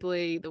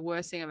possibly the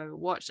worst thing I've ever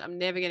watched. I'm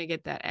never going to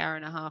get that hour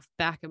and a half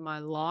back in my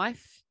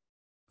life.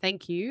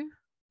 Thank you.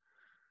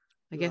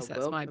 I guess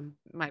that's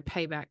my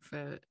payback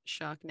for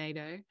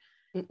Sharknado.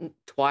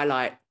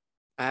 Twilight.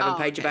 I haven't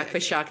paid you back for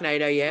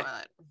Sharknado yet.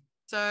 Twilight.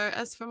 So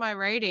as for my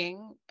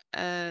rating,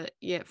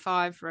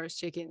 5 roast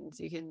chickens.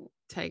 You can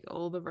take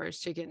all the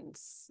roast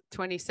chickens.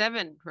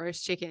 27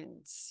 roast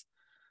chickens,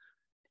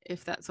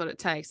 if that's what it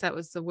takes. That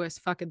was the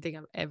worst fucking thing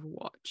I've ever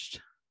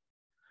watched.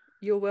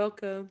 You're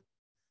welcome.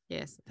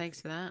 Yes,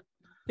 thanks for that.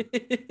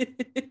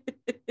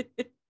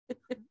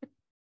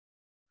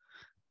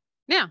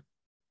 Now,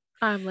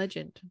 I'm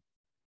Legend.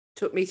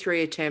 Took me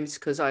 3 attempts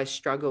because I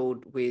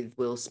struggled with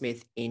Will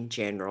Smith in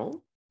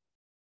general.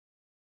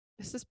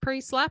 This is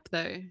pre-slap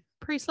though.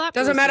 Pre-slap.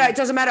 Doesn't matter. It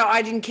doesn't matter.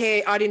 I didn't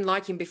care. I didn't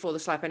like him before the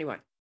slap anyway.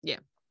 Yeah.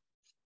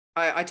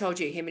 I told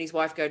you, him and his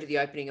wife go to the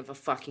opening of a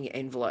fucking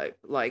envelope.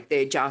 Like,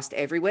 they're just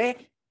everywhere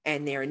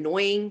and they're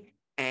annoying.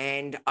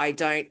 And I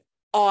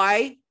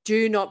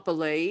do not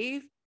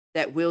believe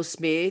that Will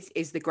Smith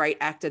is the great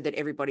actor that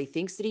everybody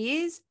thinks that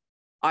he is.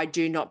 I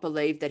do not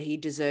believe that he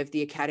deserved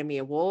the Academy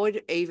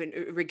Award, even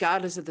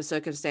regardless of the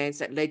circumstance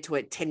that led to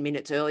it 10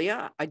 minutes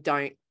earlier. I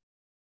don't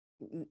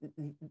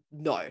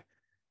know.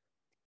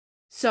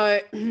 So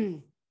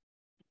I'm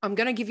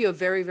going to give you a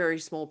very, very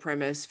small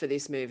premise for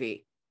this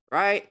movie,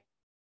 right?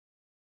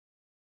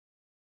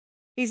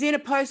 He's in a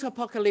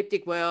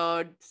post-apocalyptic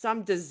world.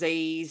 Some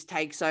disease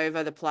takes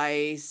over the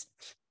place.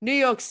 New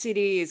York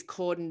City is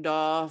cordoned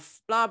off,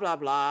 blah, blah,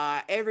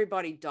 blah.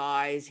 Everybody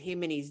dies.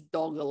 Him and his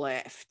dog are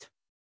left.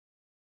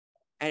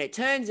 And it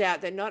turns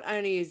out that not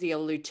only is he a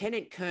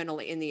lieutenant colonel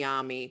in the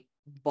army,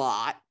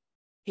 but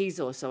he's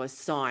also a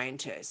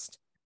scientist.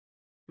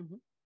 Mm-hmm.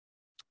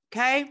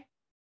 Okay?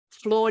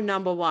 Flaw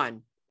number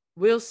 1.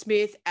 Will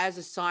Smith as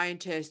a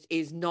scientist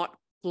is not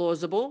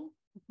plausible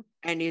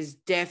and is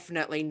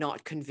definitely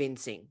not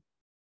convincing.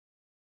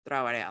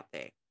 Throw it out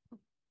there.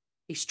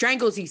 He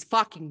strangles his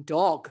fucking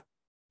dog.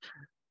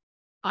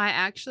 I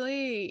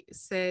actually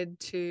said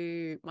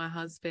to my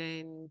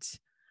husband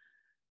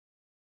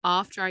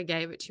after I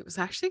gave it to you, it was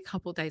actually a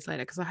couple of days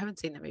later because I haven't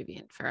seen the movie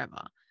in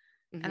forever.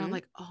 And I'm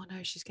like, oh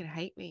no, she's going to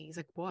hate me. He's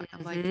like, what?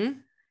 I'm like,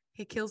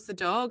 he kills the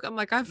dog. I'm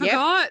like, I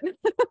forgot.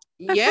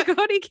 I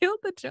forgot he killed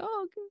the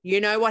dog.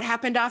 You know what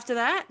happened after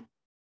that?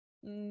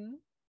 Mm.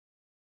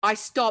 I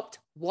stopped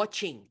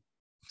watching.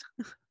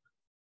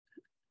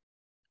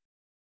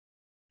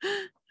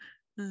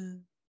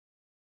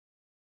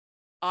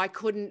 I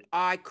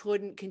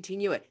couldn't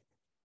continue it.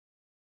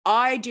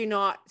 I do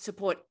not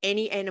support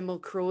any animal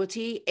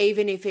cruelty,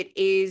 even if it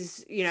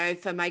is,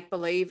 for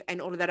make-believe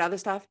and all of that other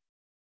stuff.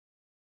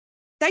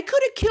 They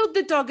could have killed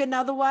the dog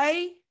another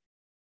way.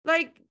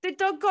 Like, the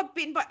dog got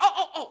bitten by,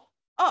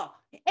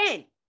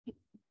 and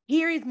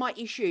here is my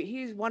issue.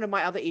 Here's one of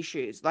my other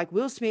issues. Like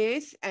Will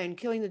Smith and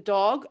killing the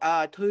dog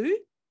are 2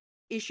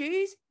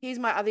 issues. Here's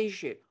my other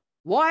issue.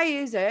 Why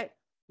is it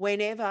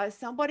whenever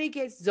somebody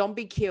gets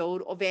zombie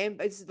killed or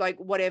vampires, like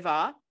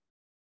whatever,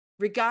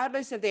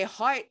 regardless of their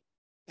height,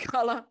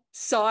 color,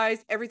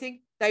 size,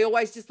 everything, they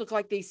always just look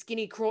like these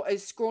skinny,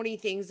 scrawny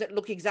things that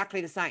look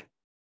exactly the same?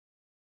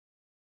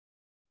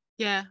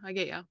 Yeah, I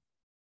get you.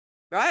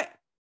 Right?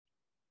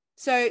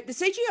 So the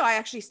CGI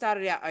actually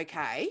started out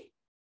okay.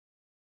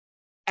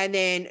 And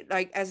then,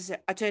 like, as I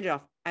said, I turned it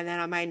off. And then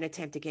I made an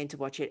attempt again to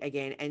watch it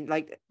again. And,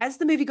 like, as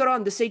the movie got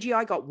on, the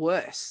CGI got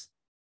worse.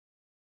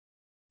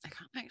 I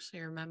can't actually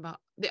remember.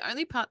 The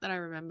only part that I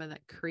remember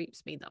that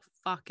creeps me the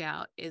fuck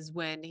out is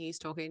when he's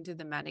talking to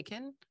the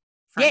mannequin.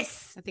 Frank,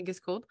 yes. I think it's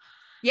called.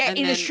 Yeah, and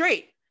in then, the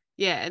street.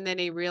 Yeah, and then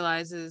he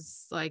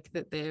realizes, like,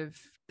 that they've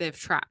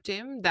trapped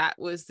him. That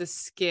was the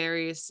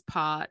scariest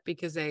part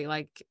because they,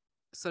 like,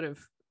 sort of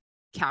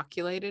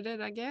calculated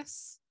it, I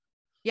guess.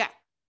 Yeah.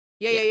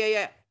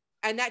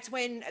 And that's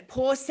when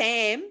poor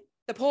Sam,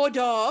 the poor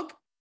dog,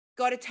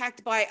 got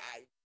attacked by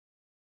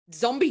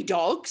zombie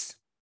dogs.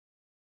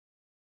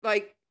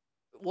 Like,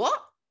 what?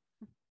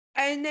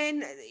 And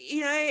then,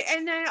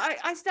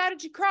 I started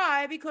to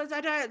cry because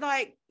I don't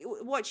like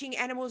watching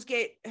animals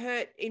get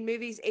hurt in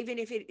movies, even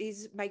if it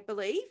is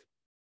make-believe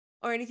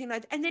or anything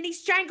like that. And then he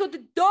strangled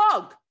the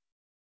dog.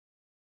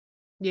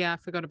 Yeah, I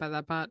forgot about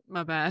that part.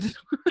 My bad.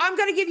 I'm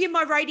going to give you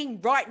my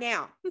rating right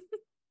now.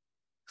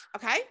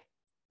 Okay?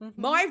 Mm-hmm.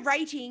 My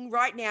rating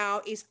right now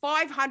is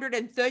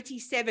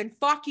 537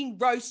 fucking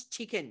roast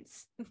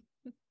chickens.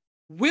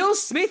 Will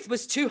Smith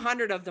was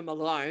 200 of them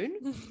alone.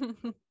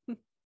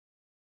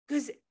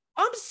 Because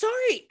I'm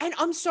sorry. And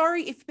I'm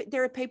sorry if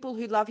there are people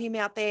who love him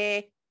out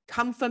there.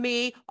 Come for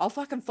me. I'll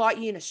fucking fight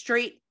you in a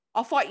street.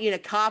 I'll fight you in a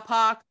car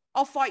park.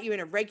 I'll fight you in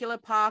a regular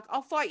park.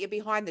 I'll fight you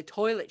behind the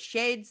toilet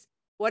sheds.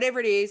 Whatever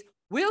it is.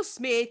 Will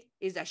Smith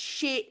is a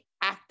shit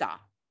actor.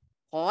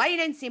 Plain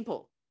and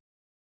simple.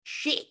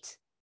 Shit.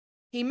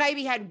 He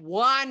maybe had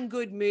one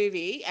good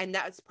movie, and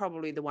that's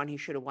probably the one he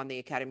should have won the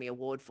Academy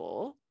Award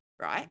for,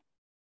 right?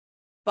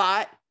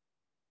 But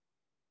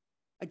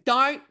I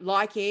don't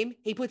like him.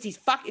 He puts his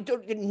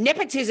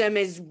nepotism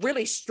is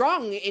really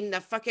strong in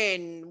the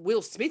fucking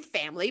Will Smith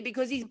family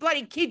because his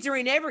bloody kids are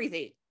in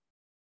everything.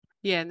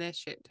 Yeah, and they're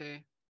shit too.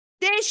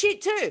 They're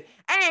shit too.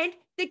 And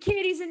the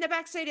kid is in the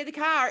backseat of the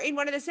car in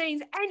one of the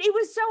scenes, and it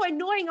was so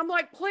annoying. I'm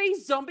like,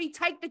 please, zombie,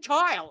 take the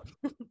child.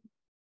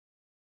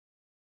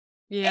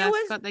 Yeah, I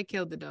forgot they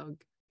killed the dog.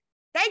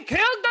 They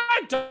killed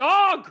the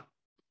dog.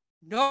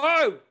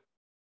 No,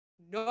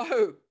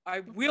 I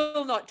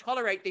will not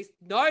tolerate this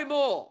no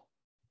more.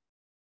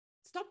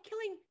 Stop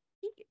killing.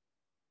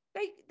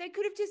 They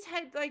could have just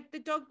had like the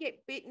dog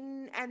get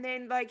bitten and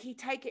then like he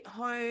take it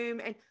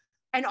home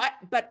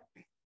but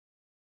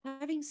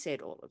having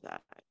said all of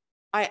that,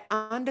 I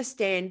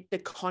understand the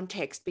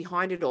context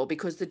behind it all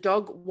because the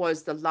dog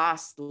was the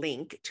last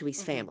link to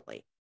his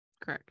family.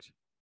 Correct.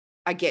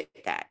 I get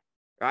that,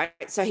 right?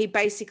 So he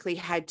basically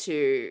had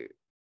to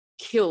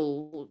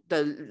kill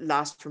the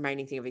last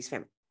remaining thing of his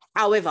family.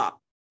 However,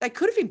 they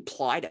could have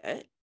implied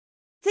it.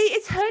 See,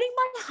 it's hurting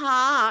my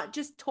heart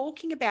just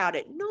talking about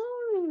it.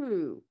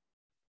 No.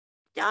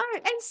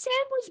 And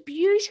Sam was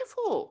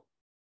beautiful.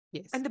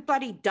 Yes. And the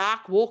bloody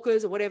dark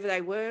walkers or whatever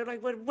they were.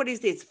 Like, what is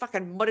this?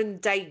 Fucking modern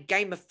day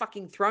Game of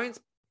fucking Thrones?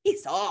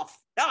 Piss off.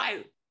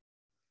 No.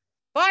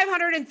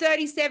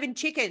 537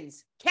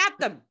 chickens. Count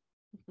them.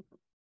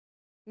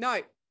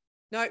 No.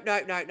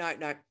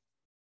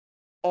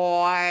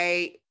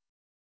 I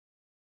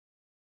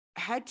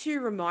had to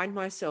remind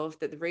myself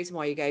that the reason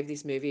why you gave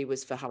this movie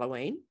was for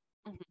Halloween.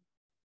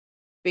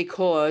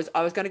 Because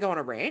I was going to go on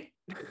a rant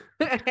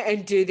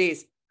and do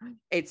this.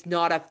 It's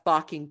not a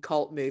fucking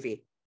cult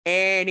movie.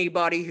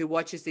 Anybody who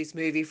watches this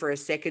movie for a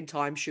second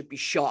time should be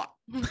shot.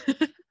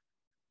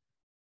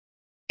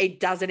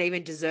 It doesn't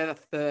even deserve a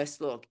first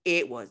look.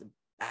 It was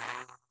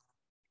bad.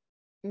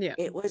 Yeah.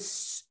 It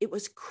was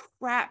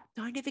crap.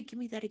 Don't ever give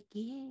me that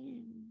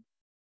again.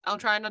 I'll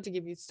try not to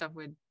give you stuff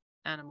with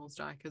animals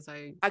die because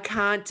I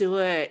can't do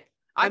it.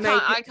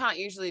 I can't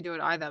usually do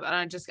it either, but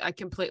I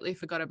completely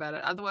forgot about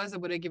it. Otherwise I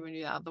would have given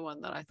you the other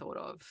one that I thought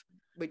of.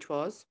 Which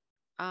was?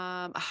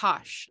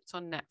 Hush. It's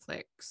on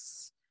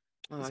Netflix.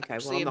 Oh, okay.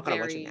 Well, I'm not going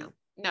to watch it now.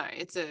 No,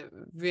 it's a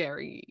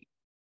very...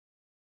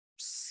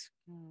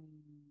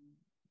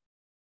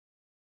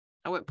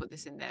 I won't put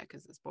this in there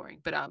because it's boring.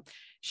 But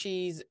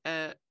she's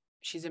a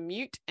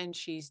mute and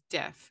she's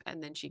deaf,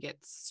 and then she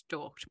gets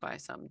stalked by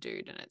some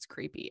dude, and it's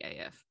creepy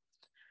AF.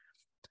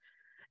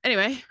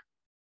 Anyway,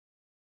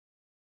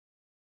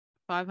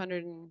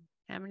 500 and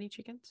how many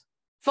chickens?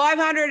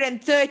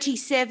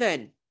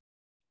 537.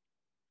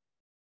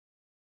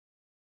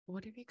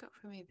 What have you got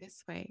for me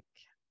this week?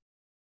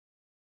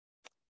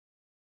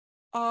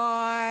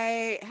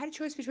 I had a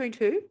choice between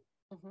two.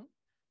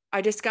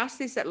 I discussed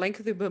this at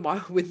length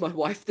with my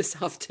wife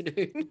this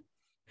afternoon.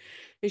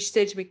 And she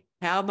said to me,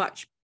 how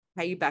much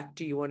payback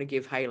do you want to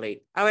give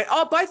Hayley? I went,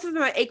 both of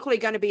them are equally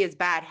going to be as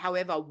bad.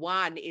 However,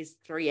 one is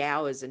 3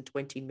 hours and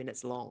 20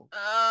 minutes long.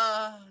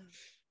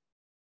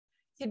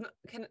 Can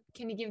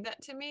you give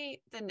that to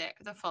me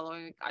the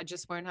following week? I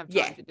just won't have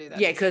time to do that.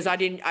 Yeah, because I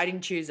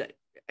didn't choose it.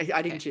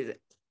 I didn't choose it.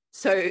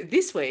 So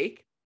this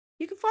week,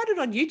 you can find it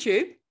on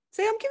YouTube.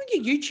 See, I'm giving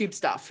you YouTube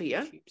stuff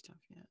here. YouTube stuff,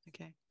 yeah.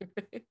 Okay.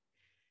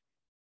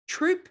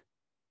 Troop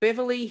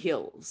Beverly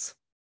Hills.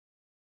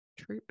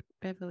 Troop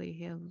Beverly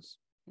Hills.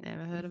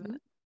 Never heard of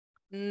it.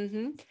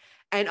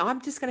 And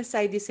I'm just going to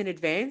say this in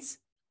advance.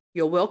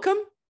 You're welcome.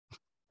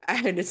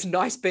 And it's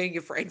nice being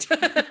your friend.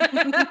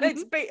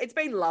 It's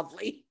been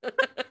lovely.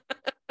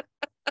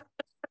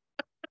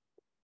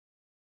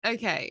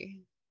 Okay.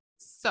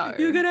 So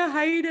you're going to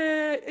hate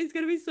it. It's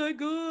going to be so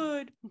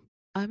good.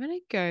 I'm going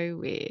to go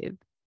with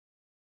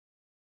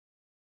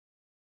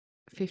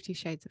 50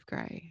 Shades of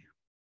Grey.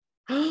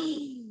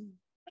 Oh,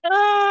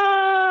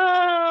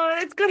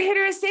 it's got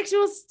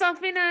heterosexual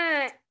stuff in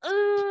it.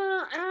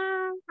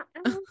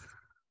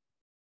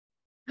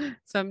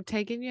 So I'm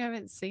taking you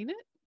haven't seen it?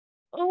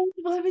 Oh,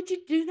 why would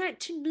you do that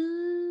to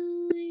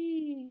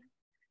me?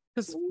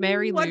 Because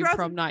Mary Lou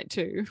prom night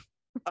 2.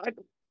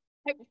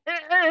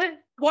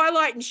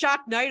 Twilight and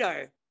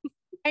Sharknado.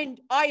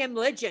 And I Am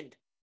Legend.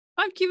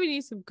 I've given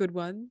you some good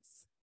ones.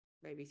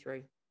 Maybe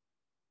 3.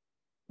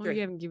 Well,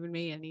 you haven't given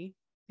me any.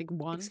 I think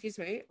 1. Excuse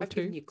me. I've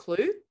 2. given you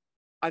Clue.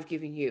 I've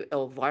given you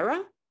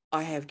Elvira.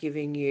 I have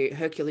given you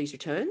Hercules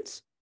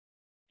Returns.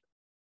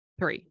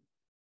 3.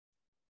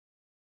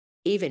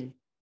 Even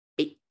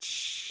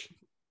H.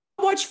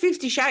 Watch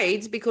 50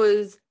 Shades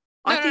because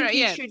I think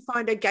you should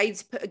find a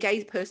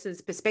gay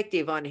person's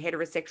perspective on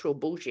heterosexual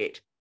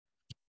bullshit.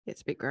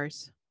 It's a bit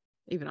gross.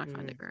 Even I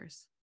find it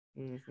gross.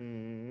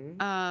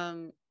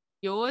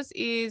 Yours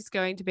is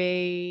going to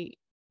be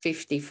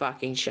 50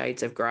 fucking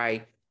Shades of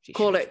Grey.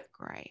 Call it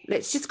Grey.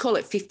 Let's just call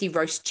it 50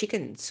 roast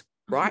chickens,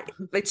 right?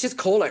 Let's just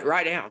call it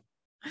right now.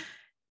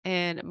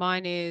 And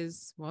mine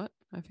is what?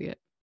 I forget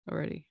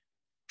already.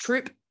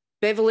 Troop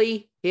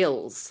Beverly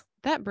Hills.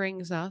 That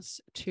brings us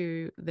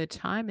to the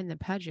time in the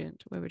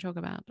pageant where we talk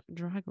about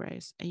Drag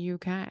Race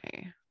UK.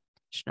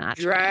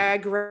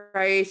 Drag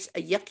Race,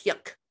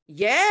 yuck.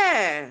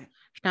 Yeah.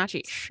 Snatch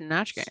game.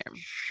 Snatch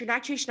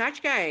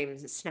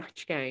games.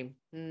 Snatch game.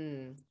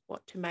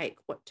 What to make.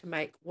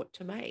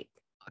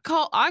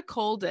 I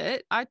called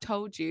it. I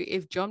told you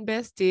if John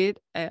Best did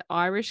an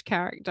Irish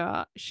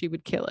character, she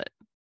would kill it.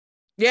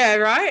 Yeah,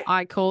 right?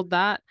 I called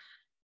that.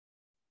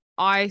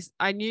 I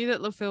knew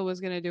that LaFille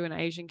was going to do an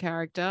Asian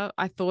character.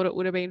 I thought it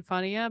would have been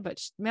funnier,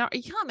 but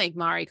you can't make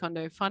Marie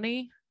Kondo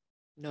funny.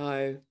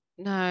 No,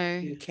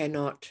 you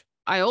cannot.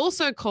 I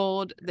also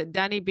called that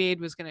Danny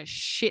Beard was going to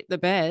shit the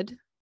bed.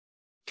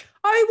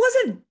 Oh,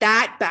 it wasn't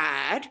that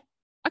bad.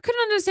 I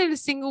couldn't understand a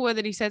single word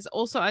that he says.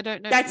 Also, I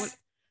don't know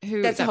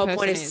who that's that the whole person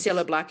point of is.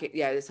 Cilla Black.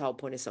 Yeah, that's the whole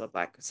point of Cilla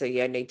Black. So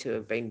you need to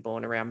have been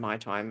born around my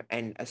time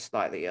and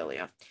slightly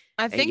earlier.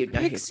 I think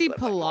Pixie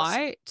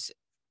Polite,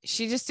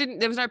 she just didn't,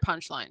 there was no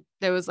punchline.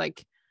 There was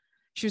like,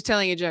 she was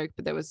telling a joke,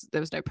 but there was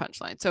no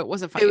punchline. So it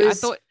wasn't funny.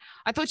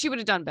 I thought she would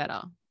have done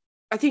better.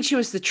 I think she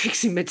was the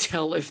Trixie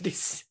Mattel of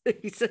this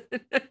season.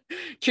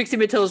 Trixie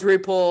Mattel's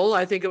RuPaul.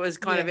 I think it was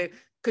kind of it.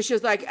 Because she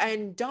was like,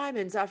 and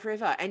diamonds are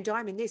forever, and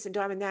diamond this and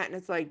diamond that. And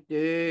it's like,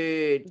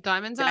 dude.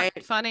 Diamonds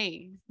aren't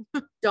funny.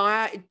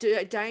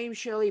 Dame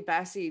Shirley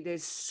Bassey,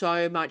 there's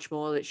so much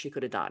more that she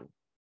could have done.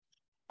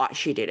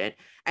 She didn't.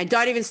 And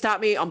don't even start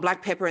me on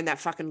Black Pepper and that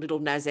fucking little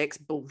Nas X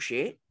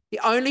bullshit. The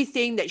only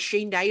thing that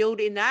she nailed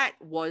in that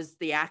was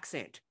the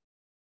accent.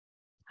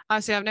 I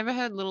see. I've never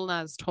heard Lil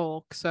Nas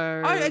talk,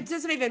 so it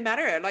doesn't even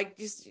matter. Like,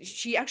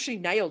 she actually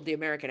nailed the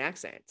American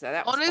accent. So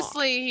that was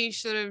honestly, fine. he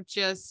should have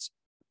just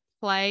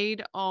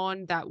played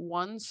on that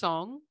one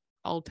song,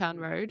 Old Town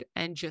Road,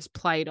 and just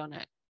played on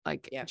it.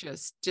 Like,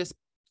 just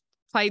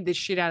played the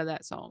shit out of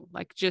that song.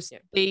 Like, just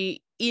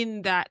be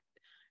in that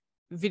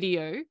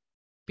video,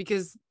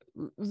 because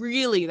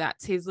really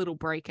that's his little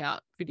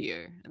breakout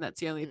video, and that's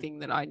the only thing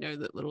that I know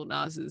that Lil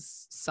Nas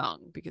has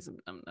sung, because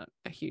I'm not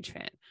a huge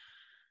fan.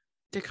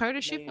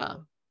 Dakota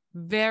Shipper,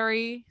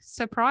 very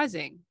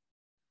surprising.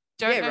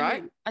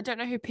 I don't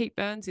know who Pete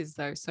Burns is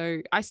though,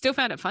 so I still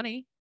found it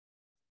funny.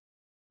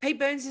 Pete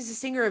Burns is a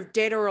singer of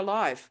Dead or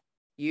Alive.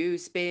 You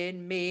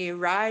spin me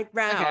right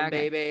round,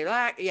 baby.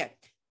 Like,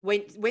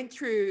 went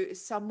through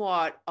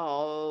somewhat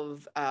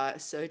of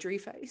surgery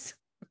phase.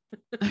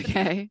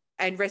 Okay.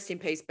 And rest in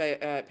peace,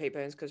 Pete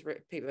Burns, because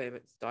Pete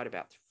Burns died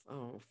about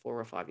 4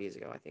 or 5 years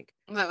ago, I think.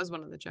 That was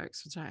one of the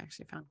jokes, which I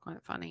actually found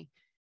quite funny.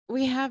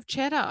 We have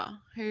Cheddar,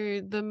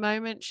 who the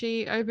moment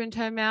she opened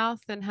her mouth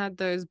and had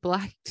those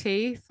black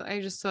teeth, I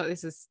just thought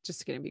this is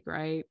just going to be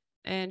great.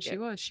 And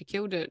she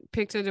killed it,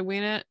 picked her to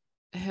win it.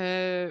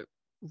 Her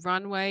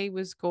runway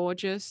was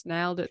gorgeous,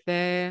 nailed it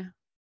there.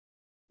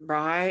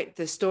 Right.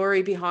 The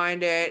story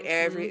behind it,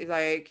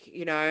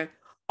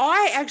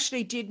 I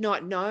actually did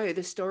not know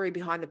the story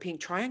behind the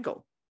pink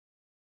triangle.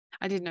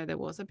 I didn't know there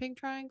was a pink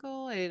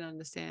triangle. I didn't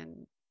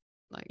understand.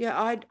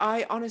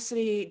 I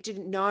honestly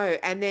didn't know.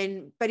 And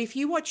then, but if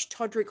you watch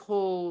Todrick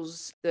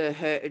Hall's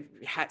her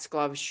hats,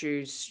 gloves,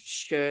 shoes,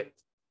 shirt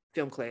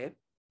film clip,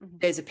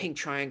 there's a pink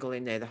triangle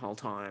in there the whole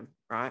time,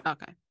 right?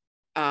 Okay.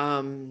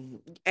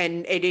 And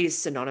it is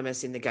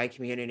synonymous in the gay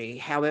community.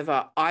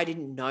 However, I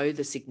didn't know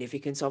the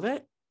significance of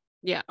it.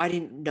 Yeah. I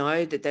didn't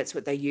know that that's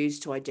what they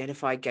used to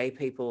identify gay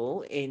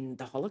people in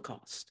the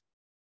Holocaust.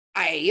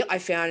 A, I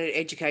found it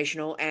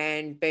educational,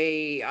 and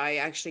B, I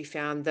actually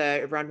found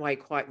the runway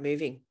quite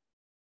moving.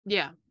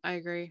 Yeah, I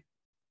agree.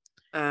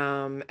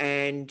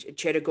 And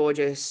Cheddar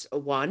Gorgeous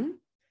won,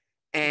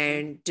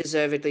 and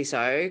deservedly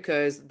so,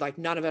 because like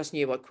none of us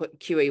knew what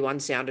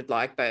QE1 sounded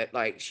like, but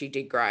like she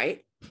did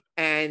great.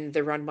 And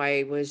the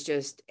runway was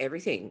just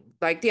everything.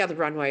 Like the other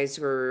runways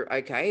were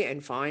okay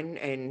and fine,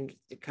 and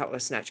a couple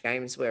of snatch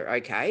games were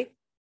okay.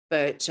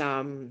 But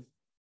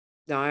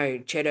no,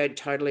 Cheddar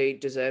totally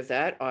deserved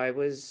that. I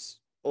was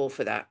all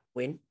for that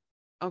win.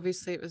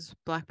 Obviously, it was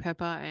Black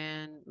Pepper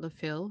and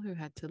LaFille who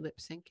had to lip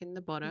sync in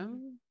the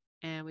bottom,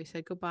 and we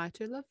said goodbye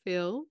to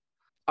LaFille.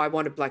 I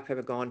wanted Black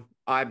Pepper gone.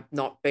 I've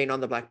not been on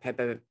the Black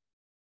Pepper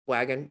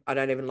wagon. I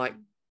don't even like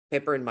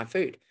pepper in my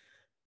food.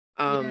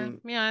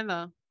 Me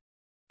either.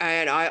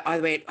 And I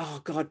went,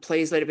 oh God,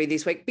 please let it be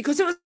this week,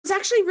 because it was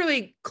actually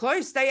really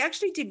close. They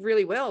actually did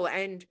really well,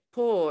 and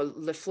poor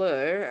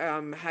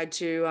LaFleur had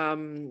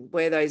to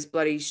wear those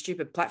bloody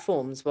stupid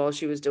platforms while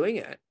she was doing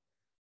it.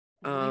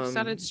 They've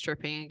started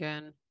stripping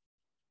again.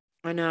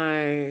 I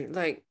know,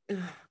 like,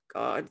 oh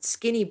God,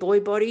 skinny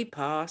boy body,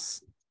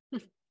 pass.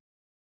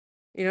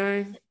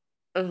 No,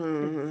 I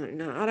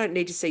don't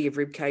need to see your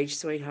rib cage,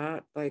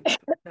 sweetheart. Like,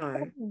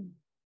 no.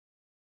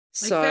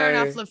 Fair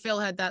enough,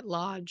 LaFille had that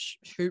large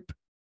hoop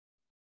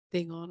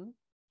thing on.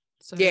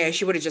 So yeah,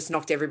 she would have just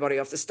knocked everybody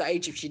off the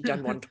stage if she'd done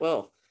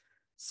 112.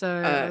 So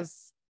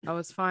I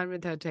was fine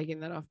with her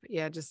taking that off. But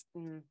yeah, just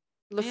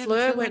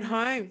LaFleur went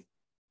home.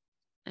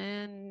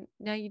 And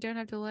now you don't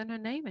have to learn her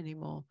name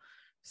anymore.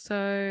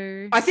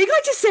 So I think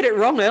I just said it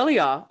wrong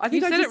earlier. I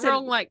think you said it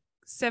wrong like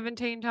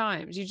 17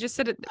 times. You just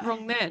said it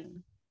wrong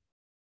then.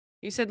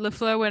 You said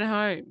LaFleur went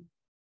home.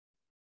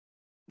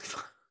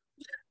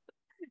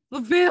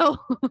 LaFille.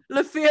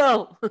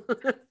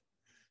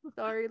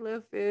 Sorry,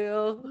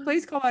 LaFille.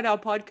 Please come on our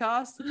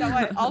podcast. Don't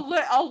worry.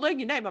 I'll learn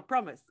your name, I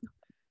promise.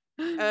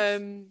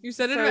 You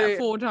said it about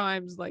 4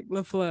 times, like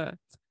Lafleur.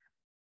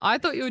 I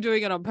thought you were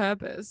doing it on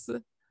purpose.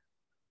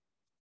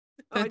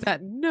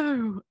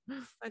 No.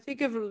 I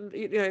think of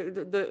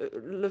the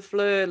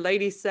Lafleur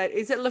lady set.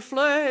 Is it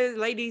Lafleur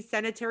lady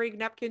sanitary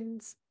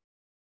napkins?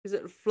 Is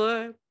it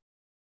Lafleur?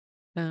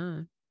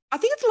 I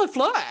think it's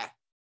Lafleur.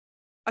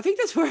 I think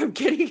that's where I'm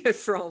getting it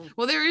from.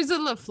 Well, there is a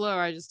Lafleur.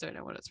 I just don't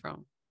know what it's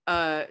from.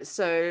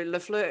 So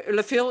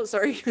Lafleur,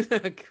 sorry,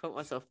 I got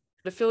myself.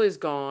 Lafleur is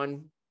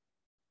gone.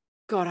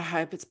 God, I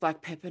hope it's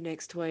black pepper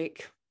next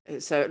week.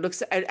 So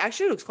it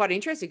actually looks quite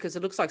interesting because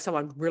it looks like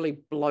someone really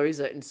blows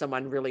it and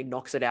someone really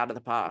knocks it out of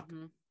the park.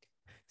 Mm-hmm.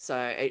 So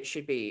it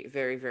should be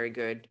very, very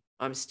good.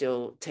 I'm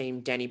still team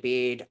Danny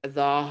Beard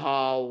the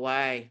whole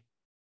way.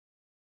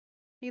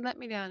 You let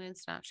me down in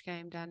Snatch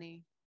Game,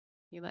 Danny.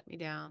 You let me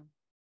down.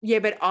 Yeah,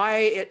 but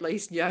I at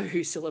least know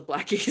who Cilla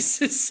Black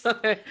is. So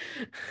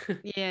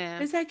yeah,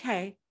 it's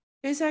okay.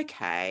 It's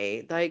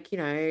okay. Like,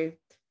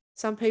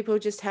 some people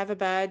just have a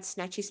bad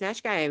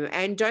snatch game.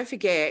 And don't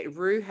forget,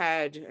 Rue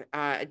had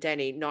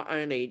Danny not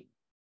only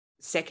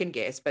second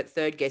guess, but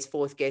third guess,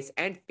 fourth guess,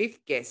 and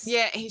fifth guess.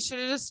 Yeah, he should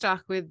have just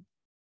stuck with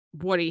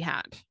what he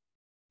had.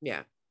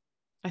 Yeah.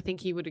 I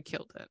think he would have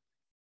killed it.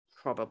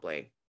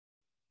 Probably.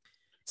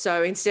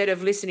 So instead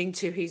of listening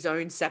to his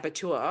own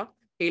saboteur,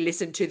 he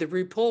listened to the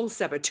RuPaul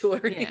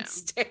saboteur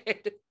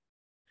instead.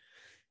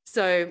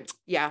 So,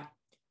 yeah,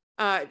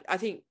 I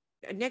think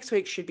next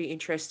week should be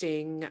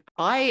interesting.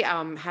 I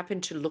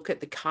happened to look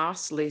at the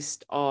cast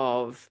list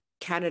of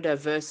Canada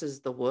versus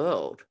the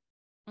world.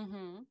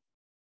 Mm-hmm.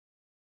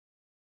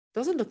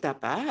 Doesn't look that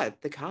bad,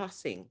 the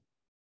casting.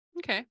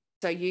 Okay.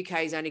 So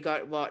UK's only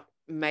got,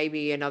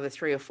 maybe another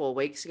 3 or 4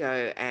 weeks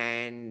ago,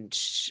 and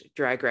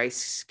Drag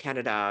Race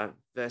Canada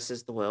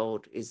versus the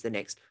world is the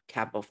next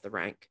cab off the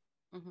rank.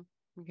 Mm-hmm.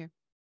 Okay.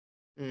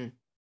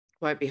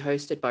 Won't be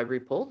hosted by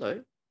RuPaul,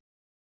 though.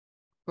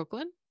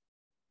 Brooklyn?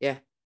 Yeah.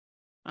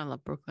 I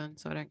love Brooklyn,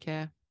 so I don't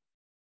care.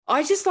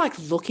 I just like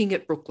looking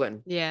at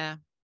Brooklyn. Yeah.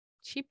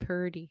 She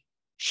purdy.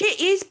 She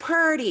is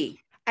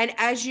purdy. And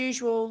as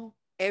usual,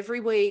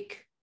 every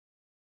week,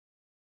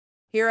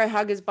 Hero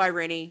Huggers by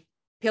Rennie.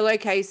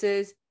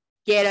 Pillowcases,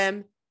 get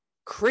them.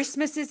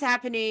 Christmas is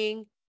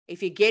happening.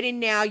 If you get in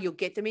now, you'll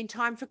get them in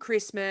time for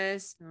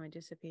Christmas. Oh, I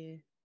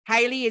disappear.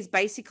 Hayley is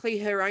basically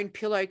her own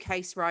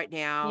pillowcase right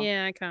now.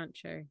 Yeah, I can't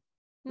show.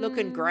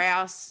 Looking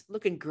grouse,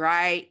 looking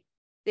great.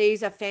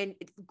 These are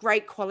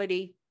great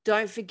quality.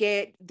 Don't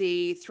forget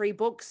the 3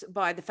 books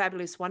by the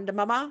fabulous Wonder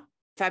Mama.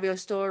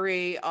 Fabulous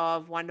story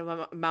of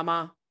Wonder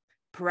Mama,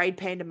 Parade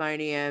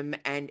Pandemonium,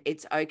 and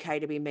It's Okay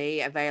to Be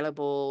Me,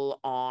 available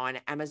on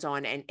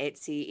Amazon and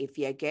Etsy. If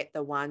you get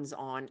the ones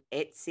on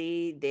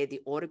Etsy, they're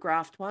the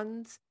autographed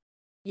ones.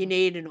 You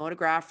need an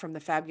autograph from the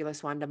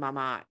fabulous Wonder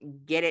Mama.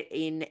 Get it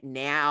in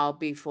now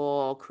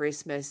before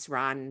Christmas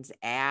runs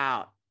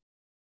out.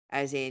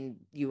 As in,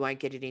 you won't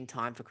get it in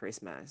time for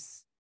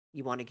Christmas.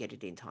 You want to get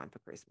it in time for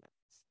Christmas.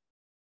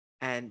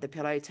 And the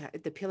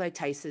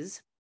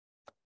pillowcases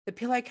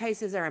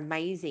are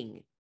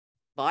amazing.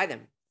 Buy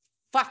them.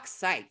 Fuck's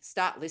sake,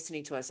 start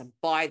listening to us and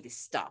buy this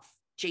stuff.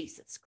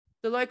 Jesus.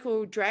 The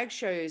local drag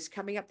shows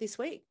coming up this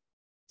week.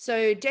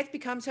 So Death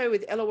Becomes Her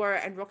with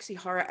Illawarra and Roxy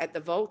Horror at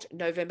the Vault,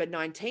 November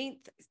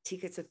 19th.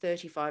 Tickets are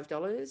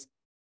 $35.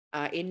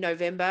 In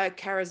November,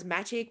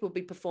 Charismatic will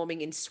be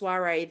performing in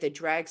Soiree, the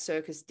Drag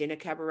Circus Dinner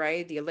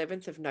Cabaret, the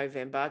 11th of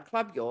November,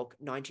 Club York,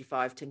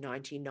 95 to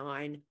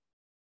 99.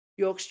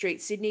 York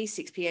Street, Sydney,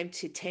 6 p.m.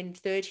 to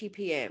 10:30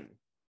 p.m.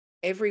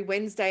 Every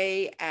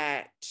Wednesday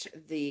at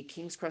the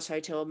King's Cross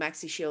Hotel,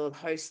 Maxi Shield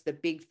hosts the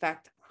Big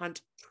Fact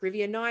Hunt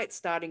Trivia Night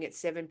starting at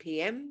 7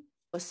 p.m.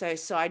 Also,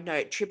 side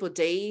note, Triple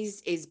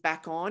D's is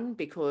back on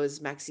because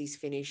Maxi's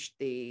finished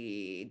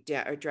the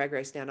Drag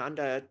Race Down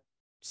Under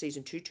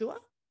Season 2 tour.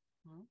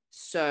 Mm-hmm.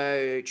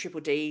 So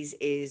Triple D's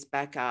is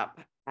back up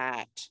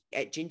at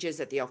Ginger's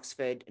at the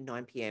Oxford,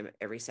 9 p.m.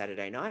 every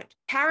Saturday night.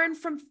 Karen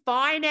from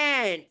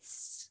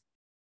Finance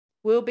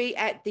will be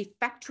at the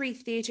Factory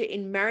Theatre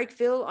in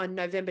Marrickville on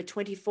November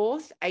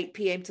 24th, 8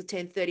 p.m. to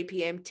 10:30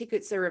 p.m.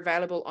 Tickets are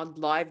available on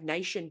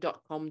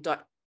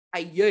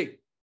livenation.com.au.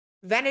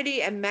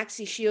 Vanity and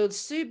Maxi Shield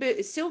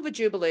Silver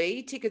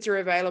Jubilee tickets are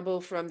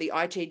available from the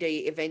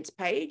ITD events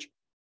page.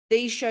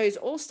 These shows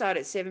all start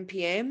at 7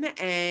 p.m.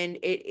 and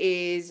it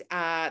is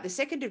the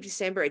 2nd of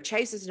December at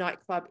Chase's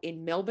Nightclub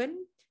in Melbourne,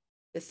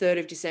 the 3rd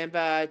of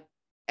December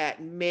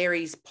at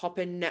Mary's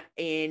Poppin'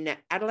 in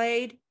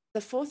Adelaide, the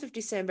 4th of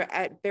December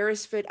at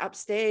Beresford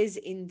Upstairs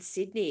in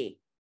Sydney.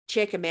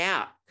 Check them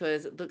out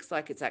because it looks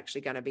like it's actually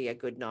going to be a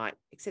good night,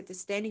 except the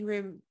standing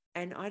room,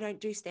 and I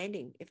don't do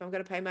standing. If I'm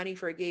going to pay money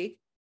for a gig,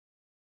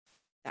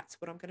 that's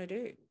what I'm going to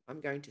do. I'm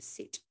going to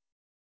sit.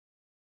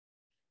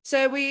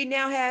 So we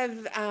now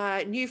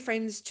have new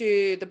friends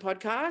to the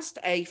podcast,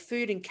 a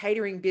food and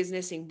catering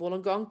business in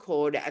Wollongong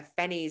called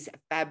Fanny's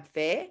Fab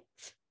Fair.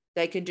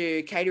 They can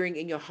do catering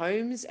in your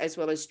homes as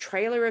well as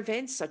trailer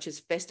events such as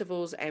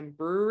festivals and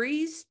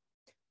breweries.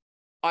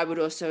 I would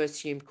also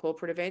assume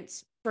corporate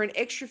events. For an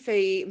extra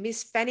fee,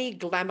 Miss Fanny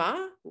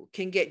Glamour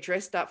can get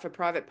dressed up for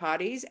private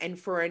parties, and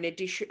for an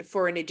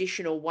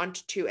additional 1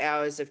 to 2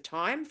 hours of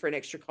time for an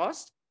extra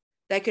cost,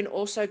 they can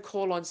also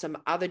call on some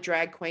other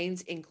drag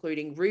queens,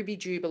 including Ruby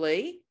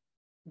Jubilee,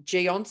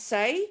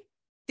 Beyonce.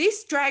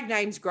 This drag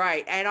name's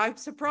great, and I'm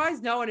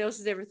surprised no one else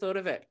has ever thought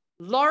of it.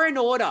 Lauren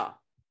Order.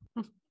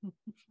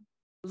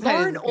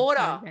 Lauren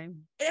Order.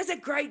 It is a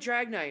great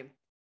drag name.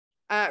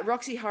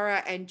 Roxy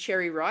Horror and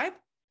Cherry Ripe.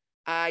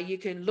 You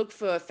can look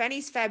for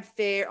Fanny's Fab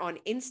Fair on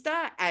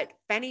Insta at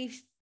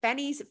Fanny's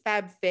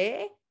Fab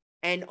Fair,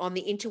 and on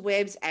the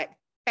interwebs at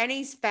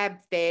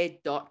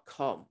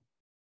fannysfabfair.com.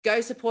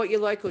 Go support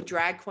your local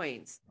drag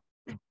queens.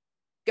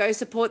 Go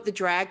support the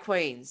drag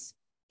queens.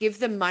 Give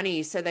them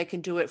money so they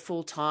can do it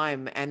full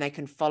time and they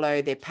can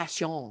follow their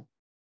passion.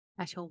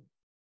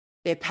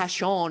 Their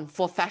passion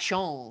for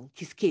fashion.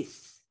 Kiss,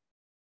 kiss.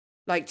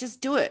 Like,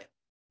 just do it.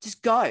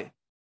 Just go.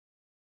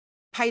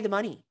 Pay the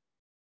money.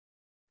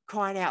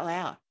 Crying out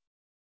loud.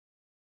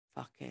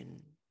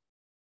 Fucking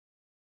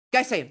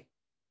go see him.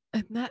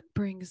 And that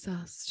brings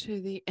us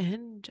to the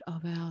end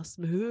of our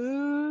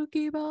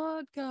spooky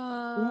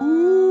podcast.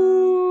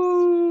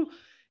 Ooh.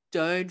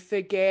 Don't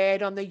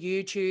forget on the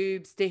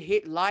YouTubes to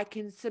hit like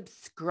and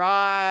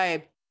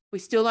subscribe. We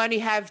still only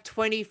have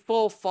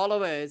 24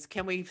 followers.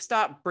 Can we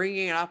start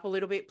bringing it up a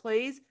little bit,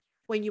 please?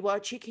 When you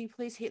watch it, can you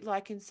please hit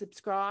like and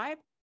subscribe?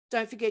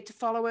 Don't forget to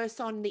follow us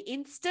on the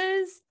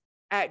Instas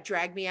at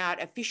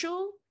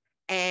DragMeOutOfficial,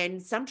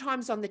 and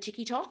sometimes on the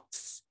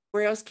TikToks.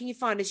 Where else can you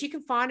find us? You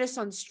can find us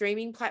on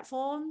streaming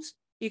platforms.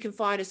 You can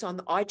find us on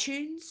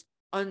iTunes,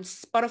 on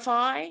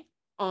Spotify,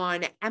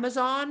 on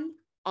Amazon,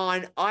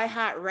 on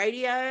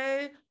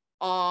iHeartRadio,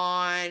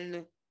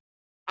 on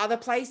other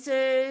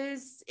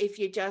places. If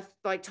you just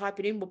like type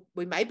it in,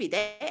 we may be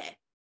there.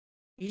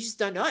 You just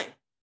don't know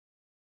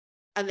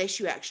unless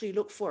you actually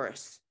look for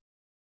us.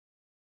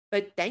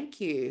 But thank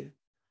you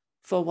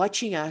for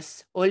watching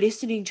us or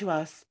listening to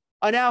us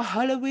on our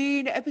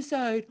Halloween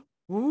episode.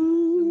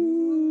 Ooh.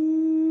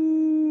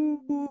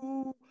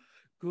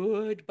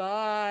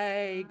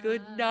 Goodbye.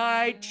 Good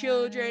night,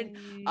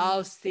 children.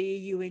 I'll see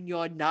you in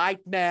your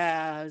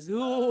nightmares.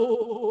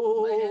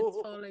 Ooh. My head's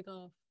falling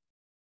off.